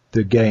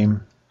the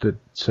game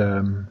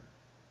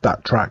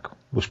that track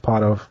was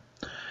part of.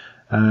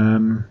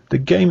 The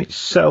game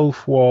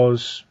itself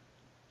was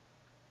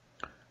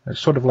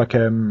sort of like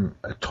a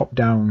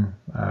top-down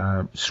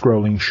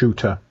scrolling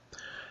shooter,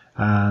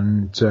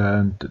 and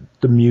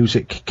the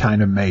music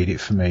kind of made it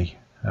for me.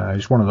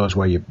 It's one of those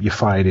where you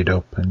fired it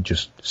up and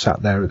just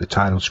sat there at the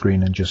title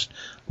screen and just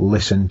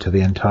listened to the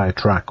entire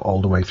track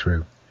all the way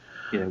through.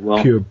 Yeah,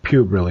 well,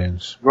 pure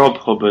brilliance. Rob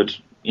Hubbard,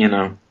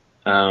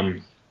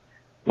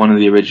 one of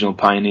the original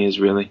pioneers,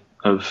 really,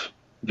 of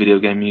video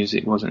game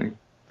music, wasn't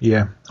he?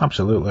 Yeah,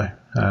 absolutely.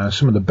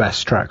 Some of the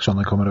best tracks on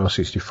the Commodore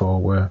 64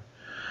 were,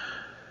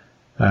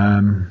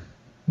 I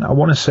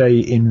want to say,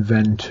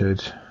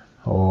 invented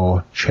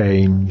or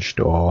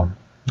changed, or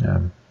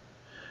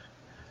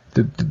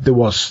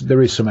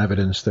there is some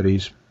evidence that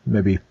he's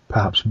maybe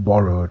perhaps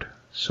borrowed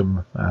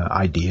some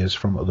ideas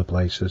from other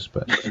places,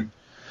 but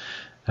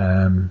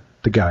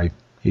the guy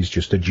is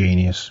just a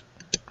genius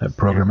at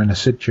programming a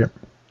SID chip.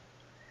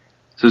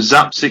 So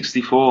Zap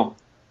 64.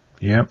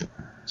 Yep.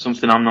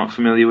 something I'm not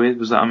familiar with.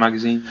 Was that a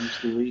magazine you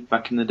used to read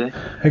back in the day?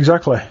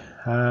 Exactly.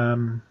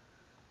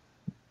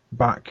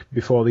 Back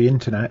before the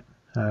internet,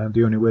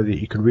 the only way that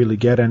you could really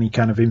get any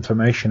kind of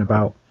information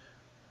about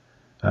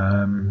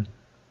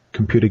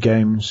computer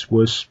games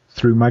was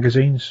through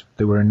magazines.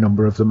 There were a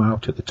number of them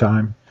out at the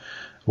time.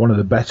 One of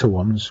the better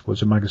ones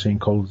was a magazine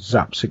called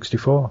Zap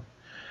 64.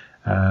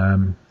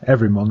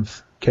 Every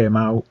month came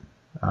out,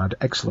 had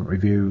excellent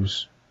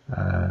reviews,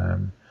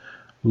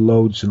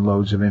 loads and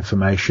loads of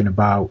information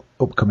about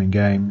upcoming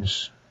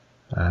games,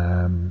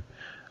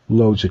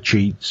 loads of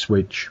cheats,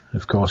 which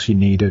of course you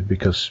needed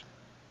because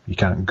you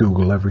can't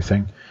Google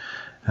everything.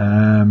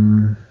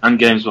 And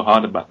games were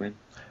harder back then.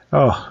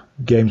 Oh,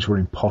 games were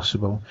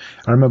impossible.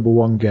 I remember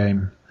one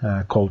game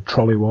called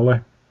Trolley Wally,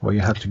 where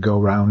you had to go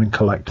around and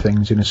collect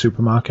things in a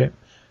supermarket.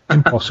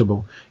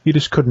 Impossible. You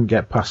just couldn't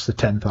get past the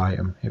 10th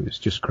item. It was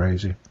just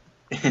crazy.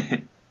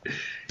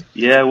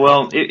 Yeah,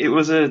 well, it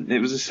was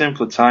a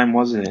simpler time,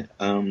 wasn't it?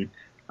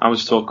 I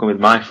was talking with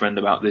my friend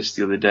about this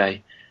the other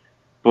day.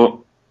 But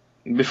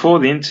before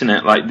the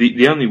internet, like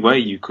the only way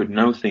you could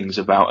know things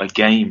about a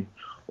game,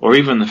 or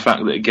even the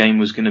fact that a game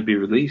was going to be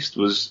released,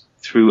 was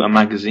through a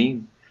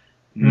magazine,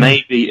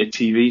 maybe a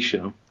TV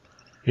show.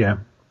 Yeah.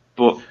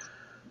 But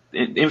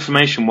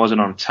information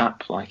wasn't on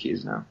tap like it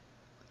is now.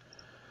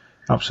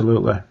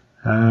 Absolutely.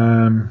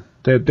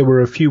 There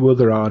were a few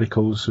other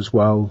articles as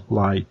well,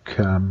 like,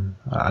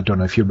 I don't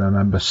know if you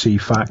remember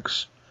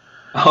CFAX.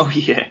 Oh,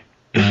 yeah.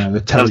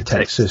 The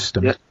teletext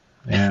system. Yeah.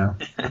 Yeah.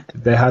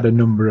 They had a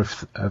number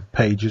of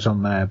pages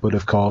on there, but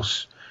of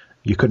course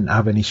you couldn't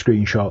have any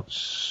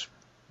screenshots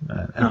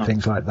and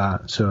things like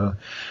that. So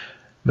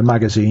the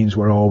magazines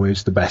were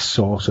always the best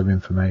source of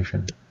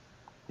information.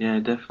 Yeah,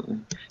 definitely.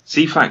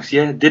 CFAX,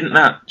 yeah. Didn't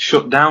that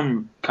shut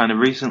down kind of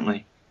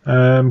recently?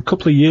 A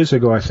couple of years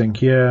ago, I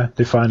think, yeah,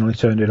 they finally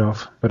turned it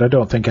off. But I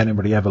don't think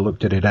anybody ever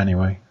looked at it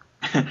anyway.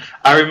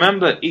 I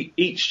remember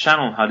each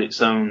channel had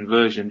its own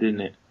version,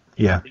 didn't it?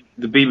 Yeah.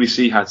 The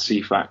BBC had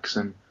CFAX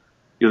and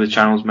the other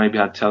channels maybe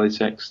had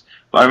teletext.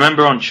 But I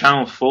remember on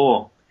Channel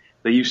 4,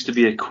 there used to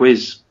be a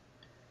quiz.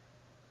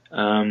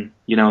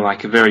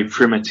 Like a very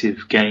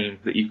primitive game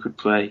that you could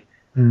play.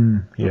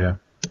 Yeah.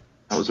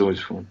 That was always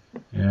fun.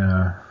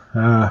 Yeah.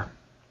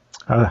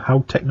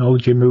 How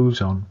technology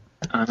moves on.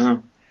 I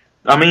know.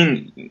 I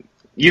mean,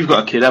 you've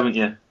got a kid, haven't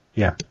you?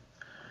 Yeah.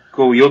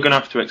 Cool. You're going to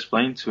have to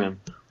explain to him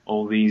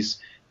all these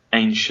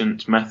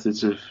ancient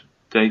methods of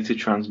data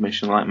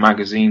transmission, like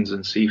magazines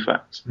and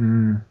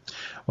CFAX.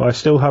 Well, I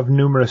still have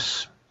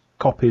numerous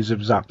copies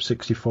of Zap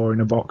 64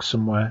 in a box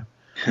somewhere.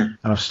 And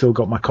I've still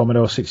got my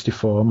Commodore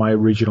 64, my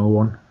original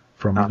one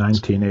from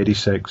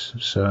 1986.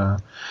 So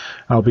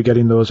I'll be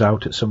getting those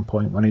out at some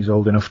point when he's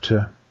old enough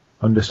to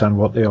understand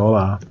what they all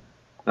are.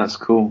 That's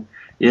cool.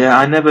 Yeah,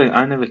 I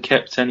never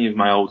kept any of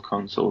my old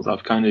consoles.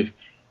 I've kind of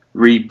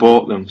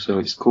re-bought them, so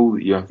it's cool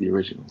that you have the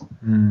original.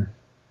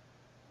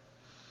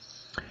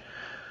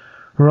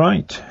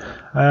 Right.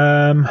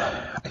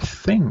 I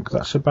think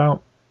that's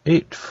about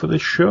it for the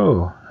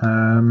show.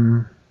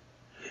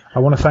 I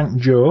want to thank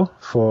Joe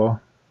for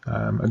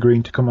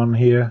agreeing to come on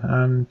here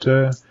and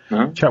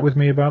chat with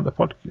me about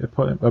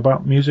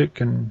about music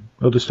and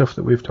other stuff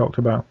that we've talked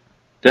about.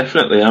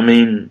 Definitely. I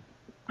mean,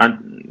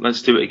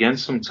 let's do it again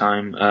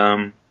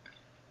sometime.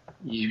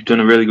 You've done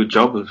a really good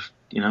job of,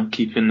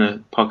 keeping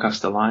the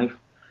podcast alive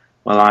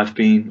while I've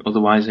been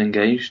otherwise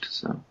engaged.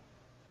 So.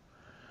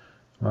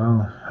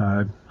 Well,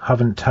 I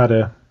haven't had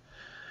a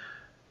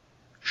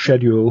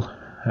schedule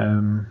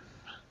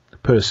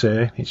per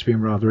se. It's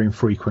been rather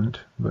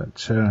infrequent, but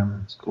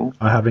that's cool.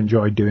 I have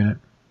enjoyed doing it.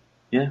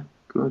 Yeah,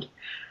 good.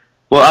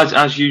 Well,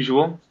 as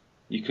usual,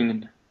 you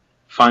can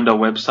find our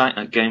website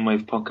at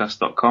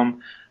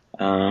gamewavepodcast.com.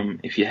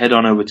 If you head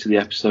on over to the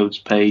episodes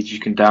page, you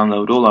can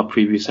download all our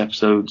previous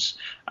episodes,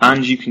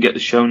 and you can get the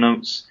show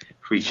notes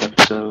for each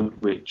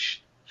episode,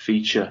 which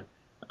feature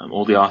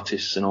all the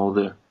artists and all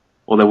their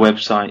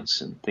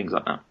websites and things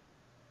like that.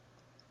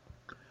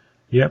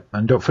 Yep,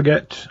 and don't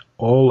forget,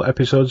 all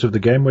episodes of the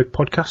GameWave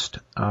podcast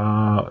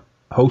are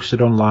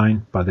hosted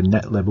online by the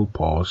net label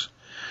Pause.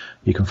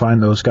 You can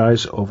find those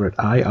guys over at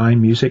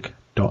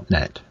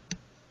iimusic.net.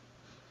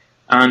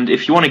 And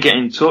if you want to get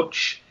in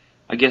touch,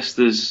 I guess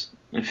there's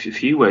a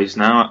few ways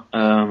now.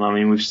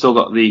 We've still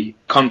got the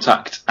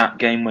contact at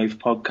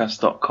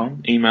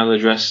gamewavepodcast.com email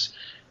address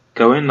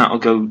going. That'll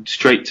go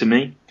straight to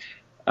me.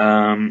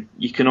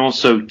 You can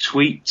also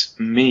tweet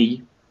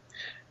me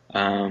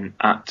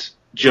at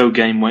Joe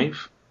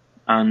Gamewave,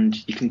 and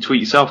you can tweet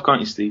yourself, can't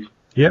you, Steve?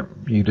 Yep,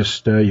 you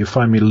just you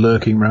find me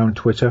lurking around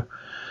Twitter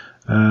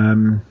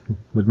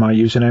with my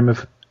username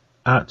of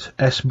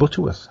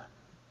 @SButterworth.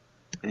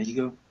 There you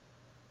go.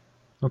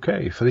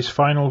 Okay, for this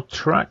final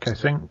track, I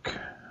think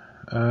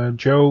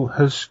Joe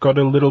has got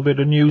a little bit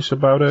of news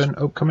about an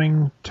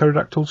upcoming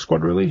Pterodactyl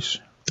Squad release.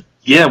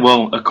 Yeah,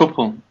 well, a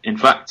couple. In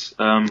fact,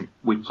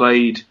 we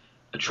played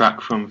a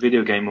track from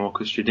Video Game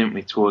Orchestra, didn't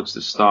we, towards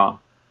the start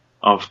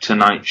of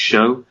tonight's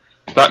show.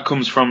 That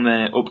comes from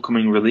their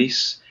upcoming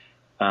release,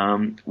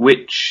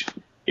 which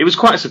it was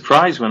quite a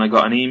surprise when I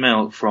got an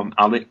email from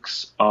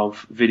Alex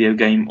of Video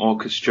Game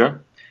Orchestra,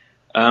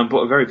 but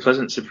a very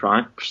pleasant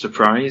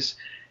surprise.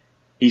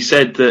 He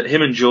said that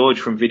him and George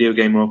from Video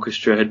Game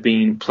Orchestra had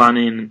been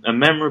planning a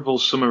memorable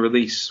summer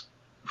release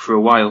for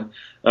a while.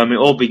 It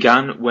all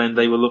began when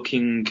they were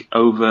looking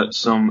over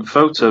some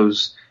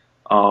photos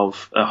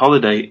of a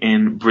holiday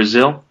in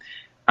Brazil,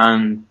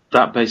 and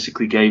that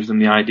basically gave them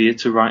the idea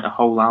to write a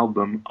whole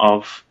album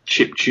of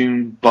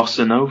chiptune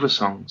bossa nova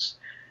songs.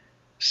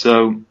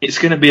 So it's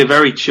going to be a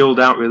very chilled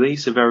out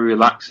release, a very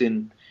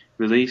relaxing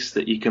release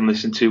that you can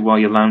listen to while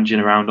you're lounging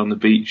around on the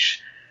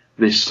beach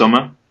this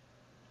summer.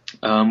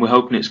 We're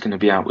hoping it's going to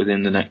be out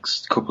within the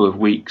next couple of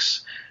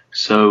weeks.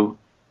 So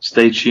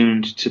stay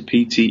tuned to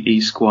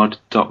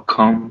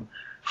ptesquad.com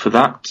for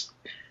that.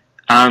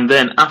 And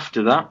then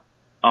after that,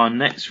 our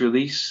next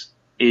release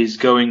is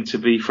going to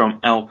be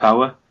from L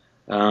Power.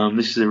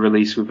 This is a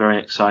release we're very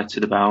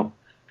excited about.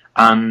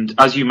 And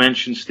as you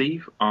mentioned,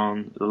 Steve,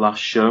 on the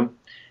last show,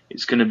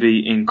 it's going to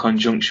be in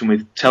conjunction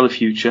with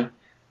Telefuture.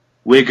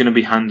 We're going to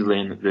be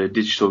handling the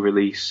digital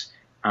release,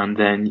 and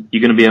then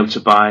you're going to be able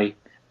to buy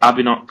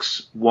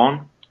Abinox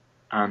 1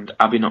 and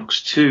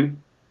Abinox 2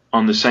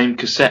 on the same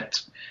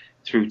cassette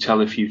through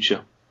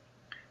Telefuture.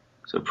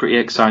 So pretty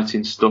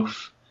exciting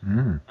stuff.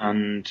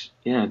 And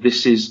yeah,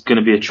 this is going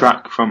to be a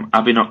track from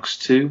Abinox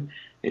 2.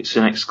 It's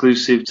an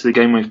exclusive to the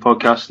Gamewave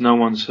podcast. No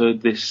one's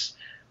heard this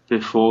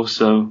before,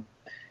 so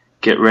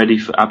get ready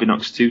for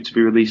Abinox 2 to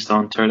be released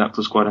on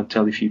Pterodactyl Squad and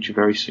Telefuture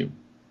very soon.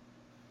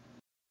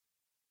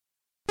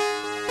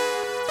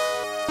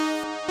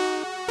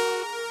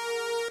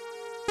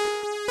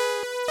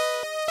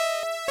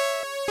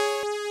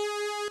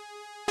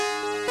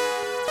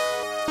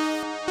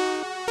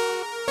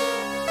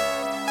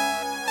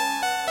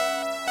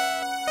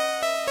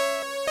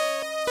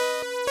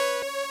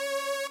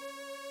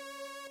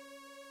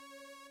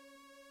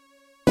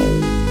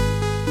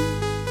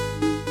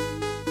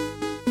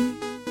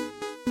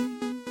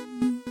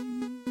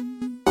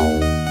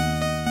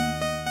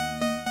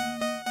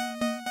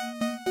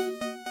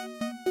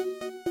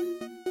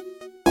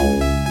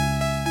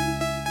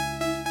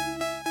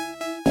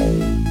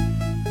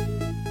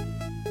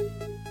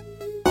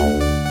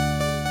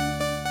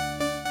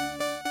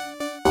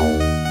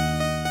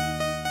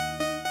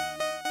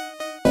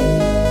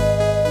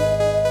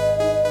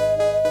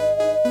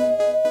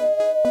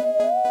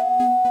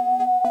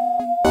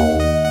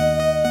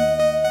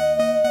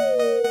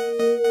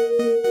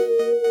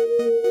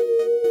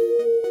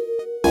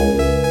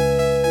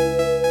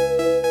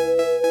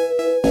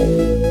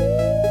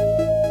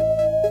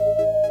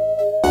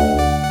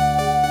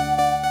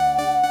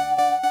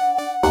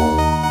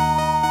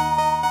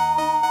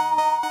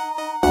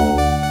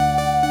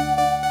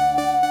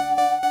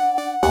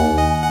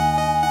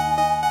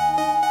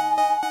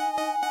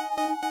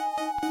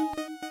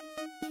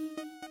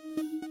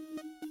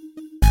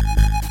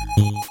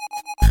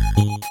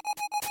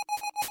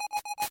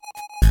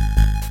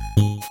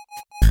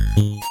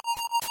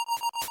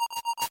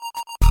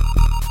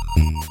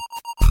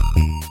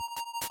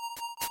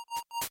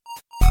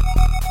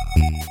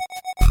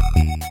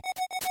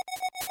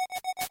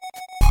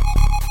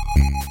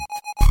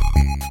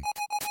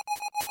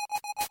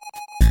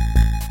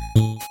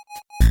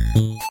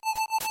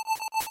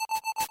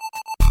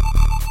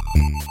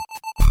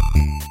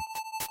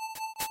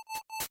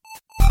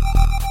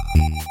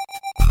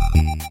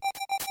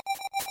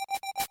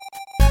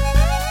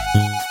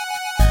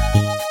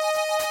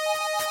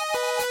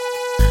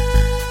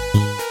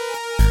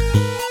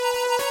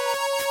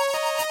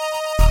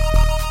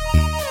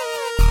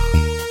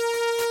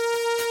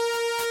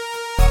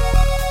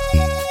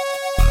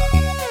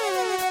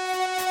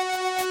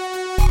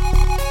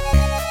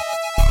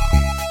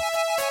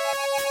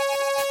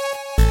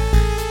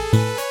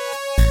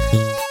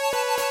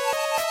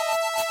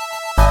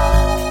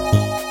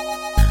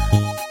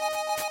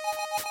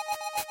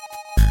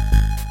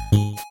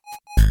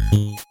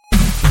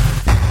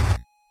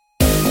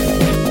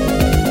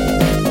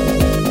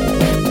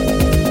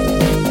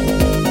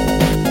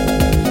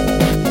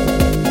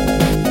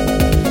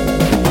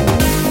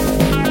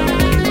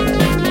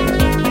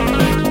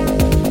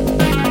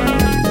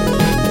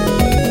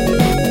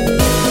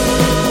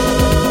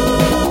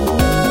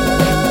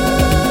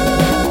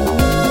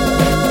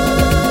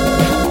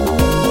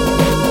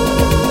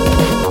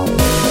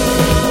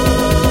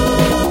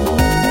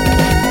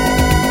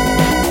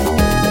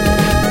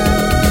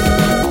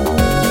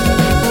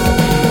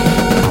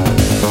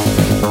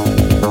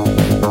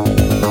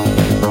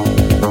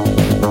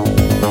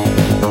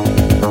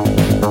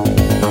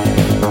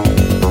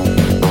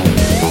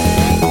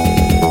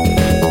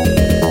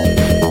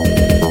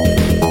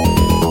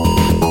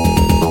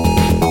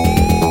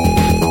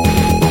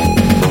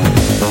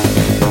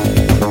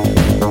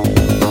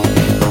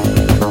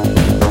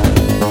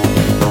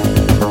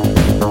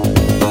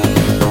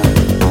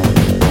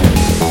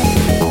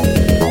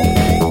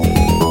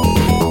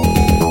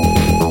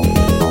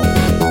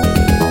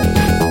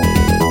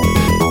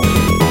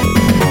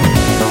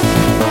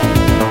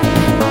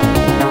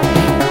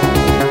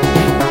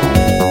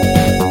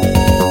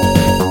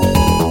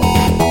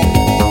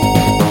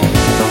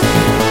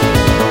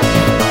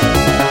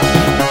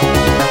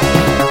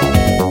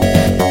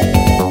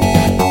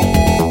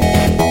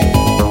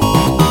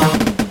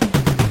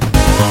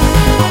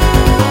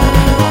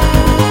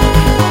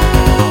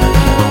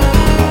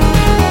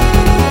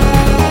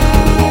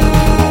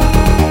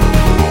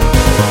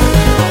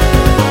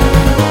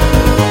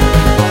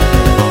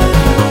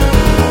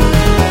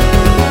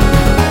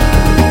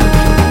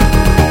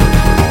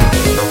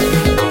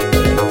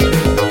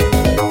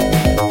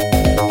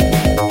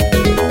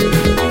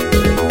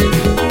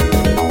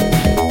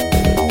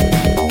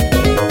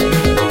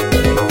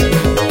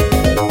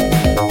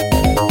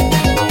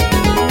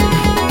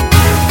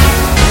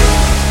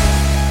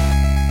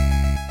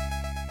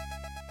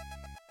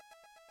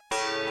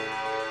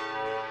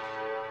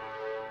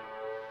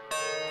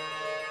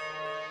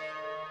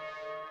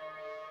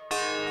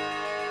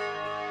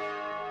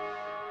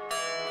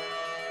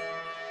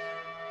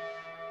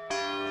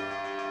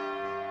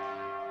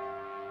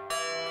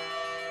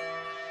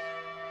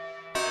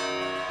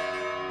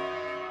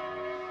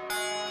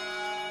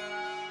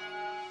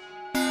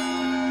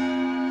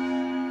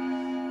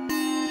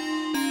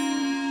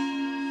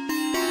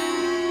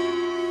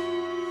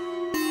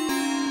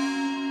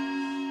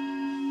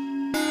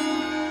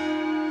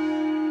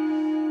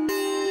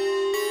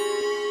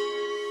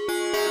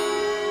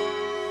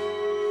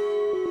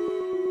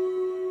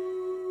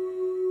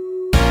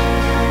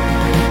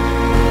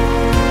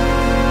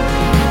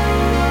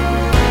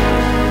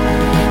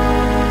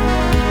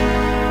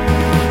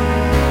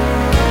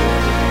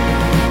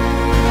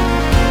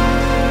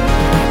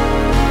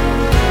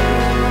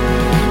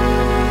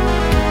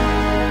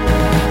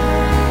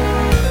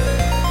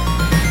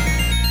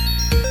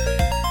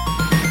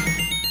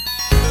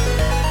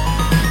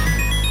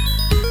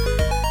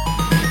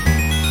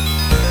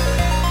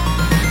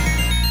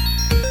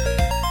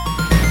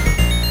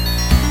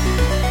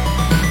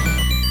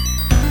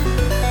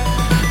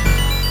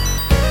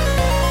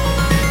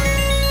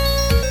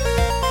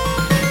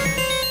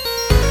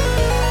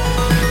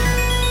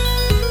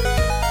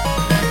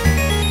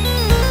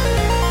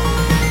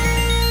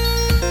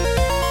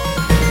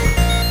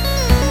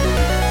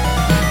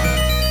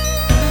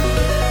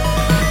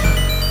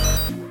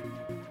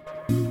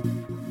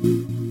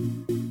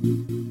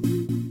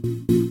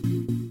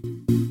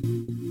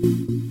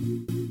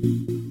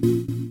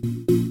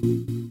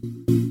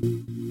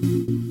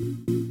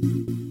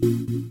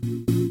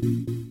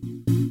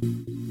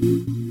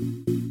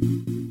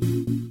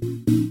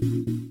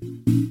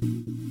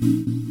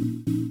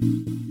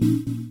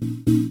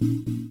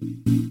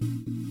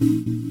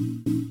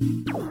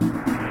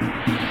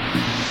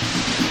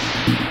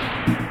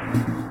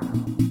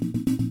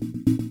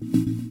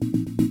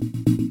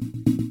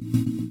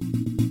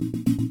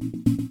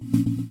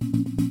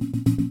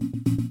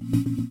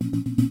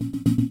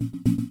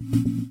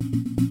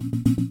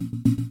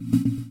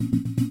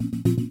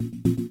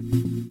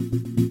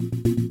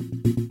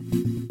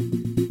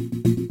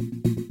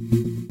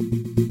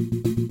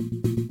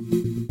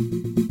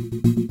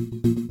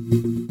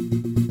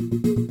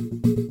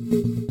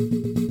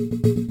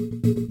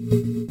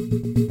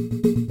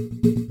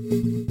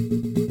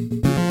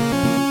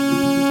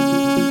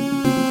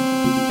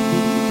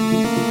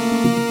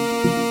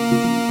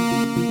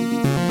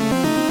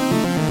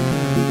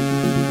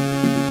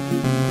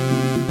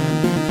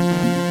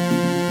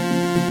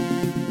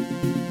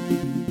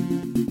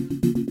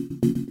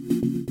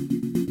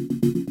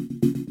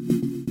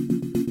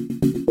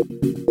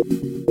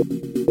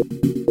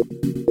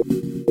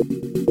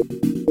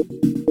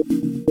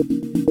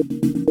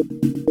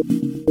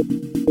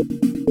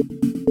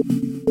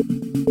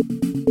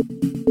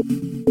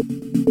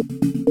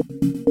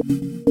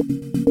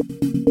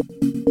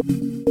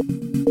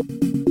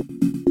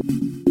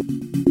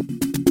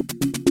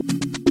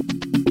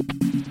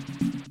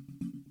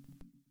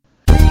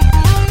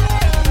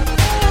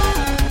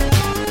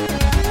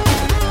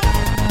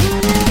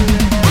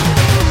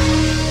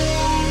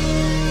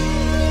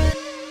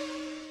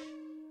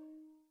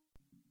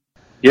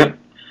 Yep,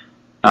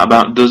 that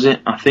about does it,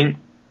 I think.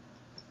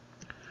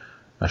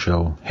 I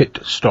shall hit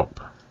stop.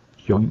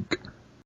 Yoink.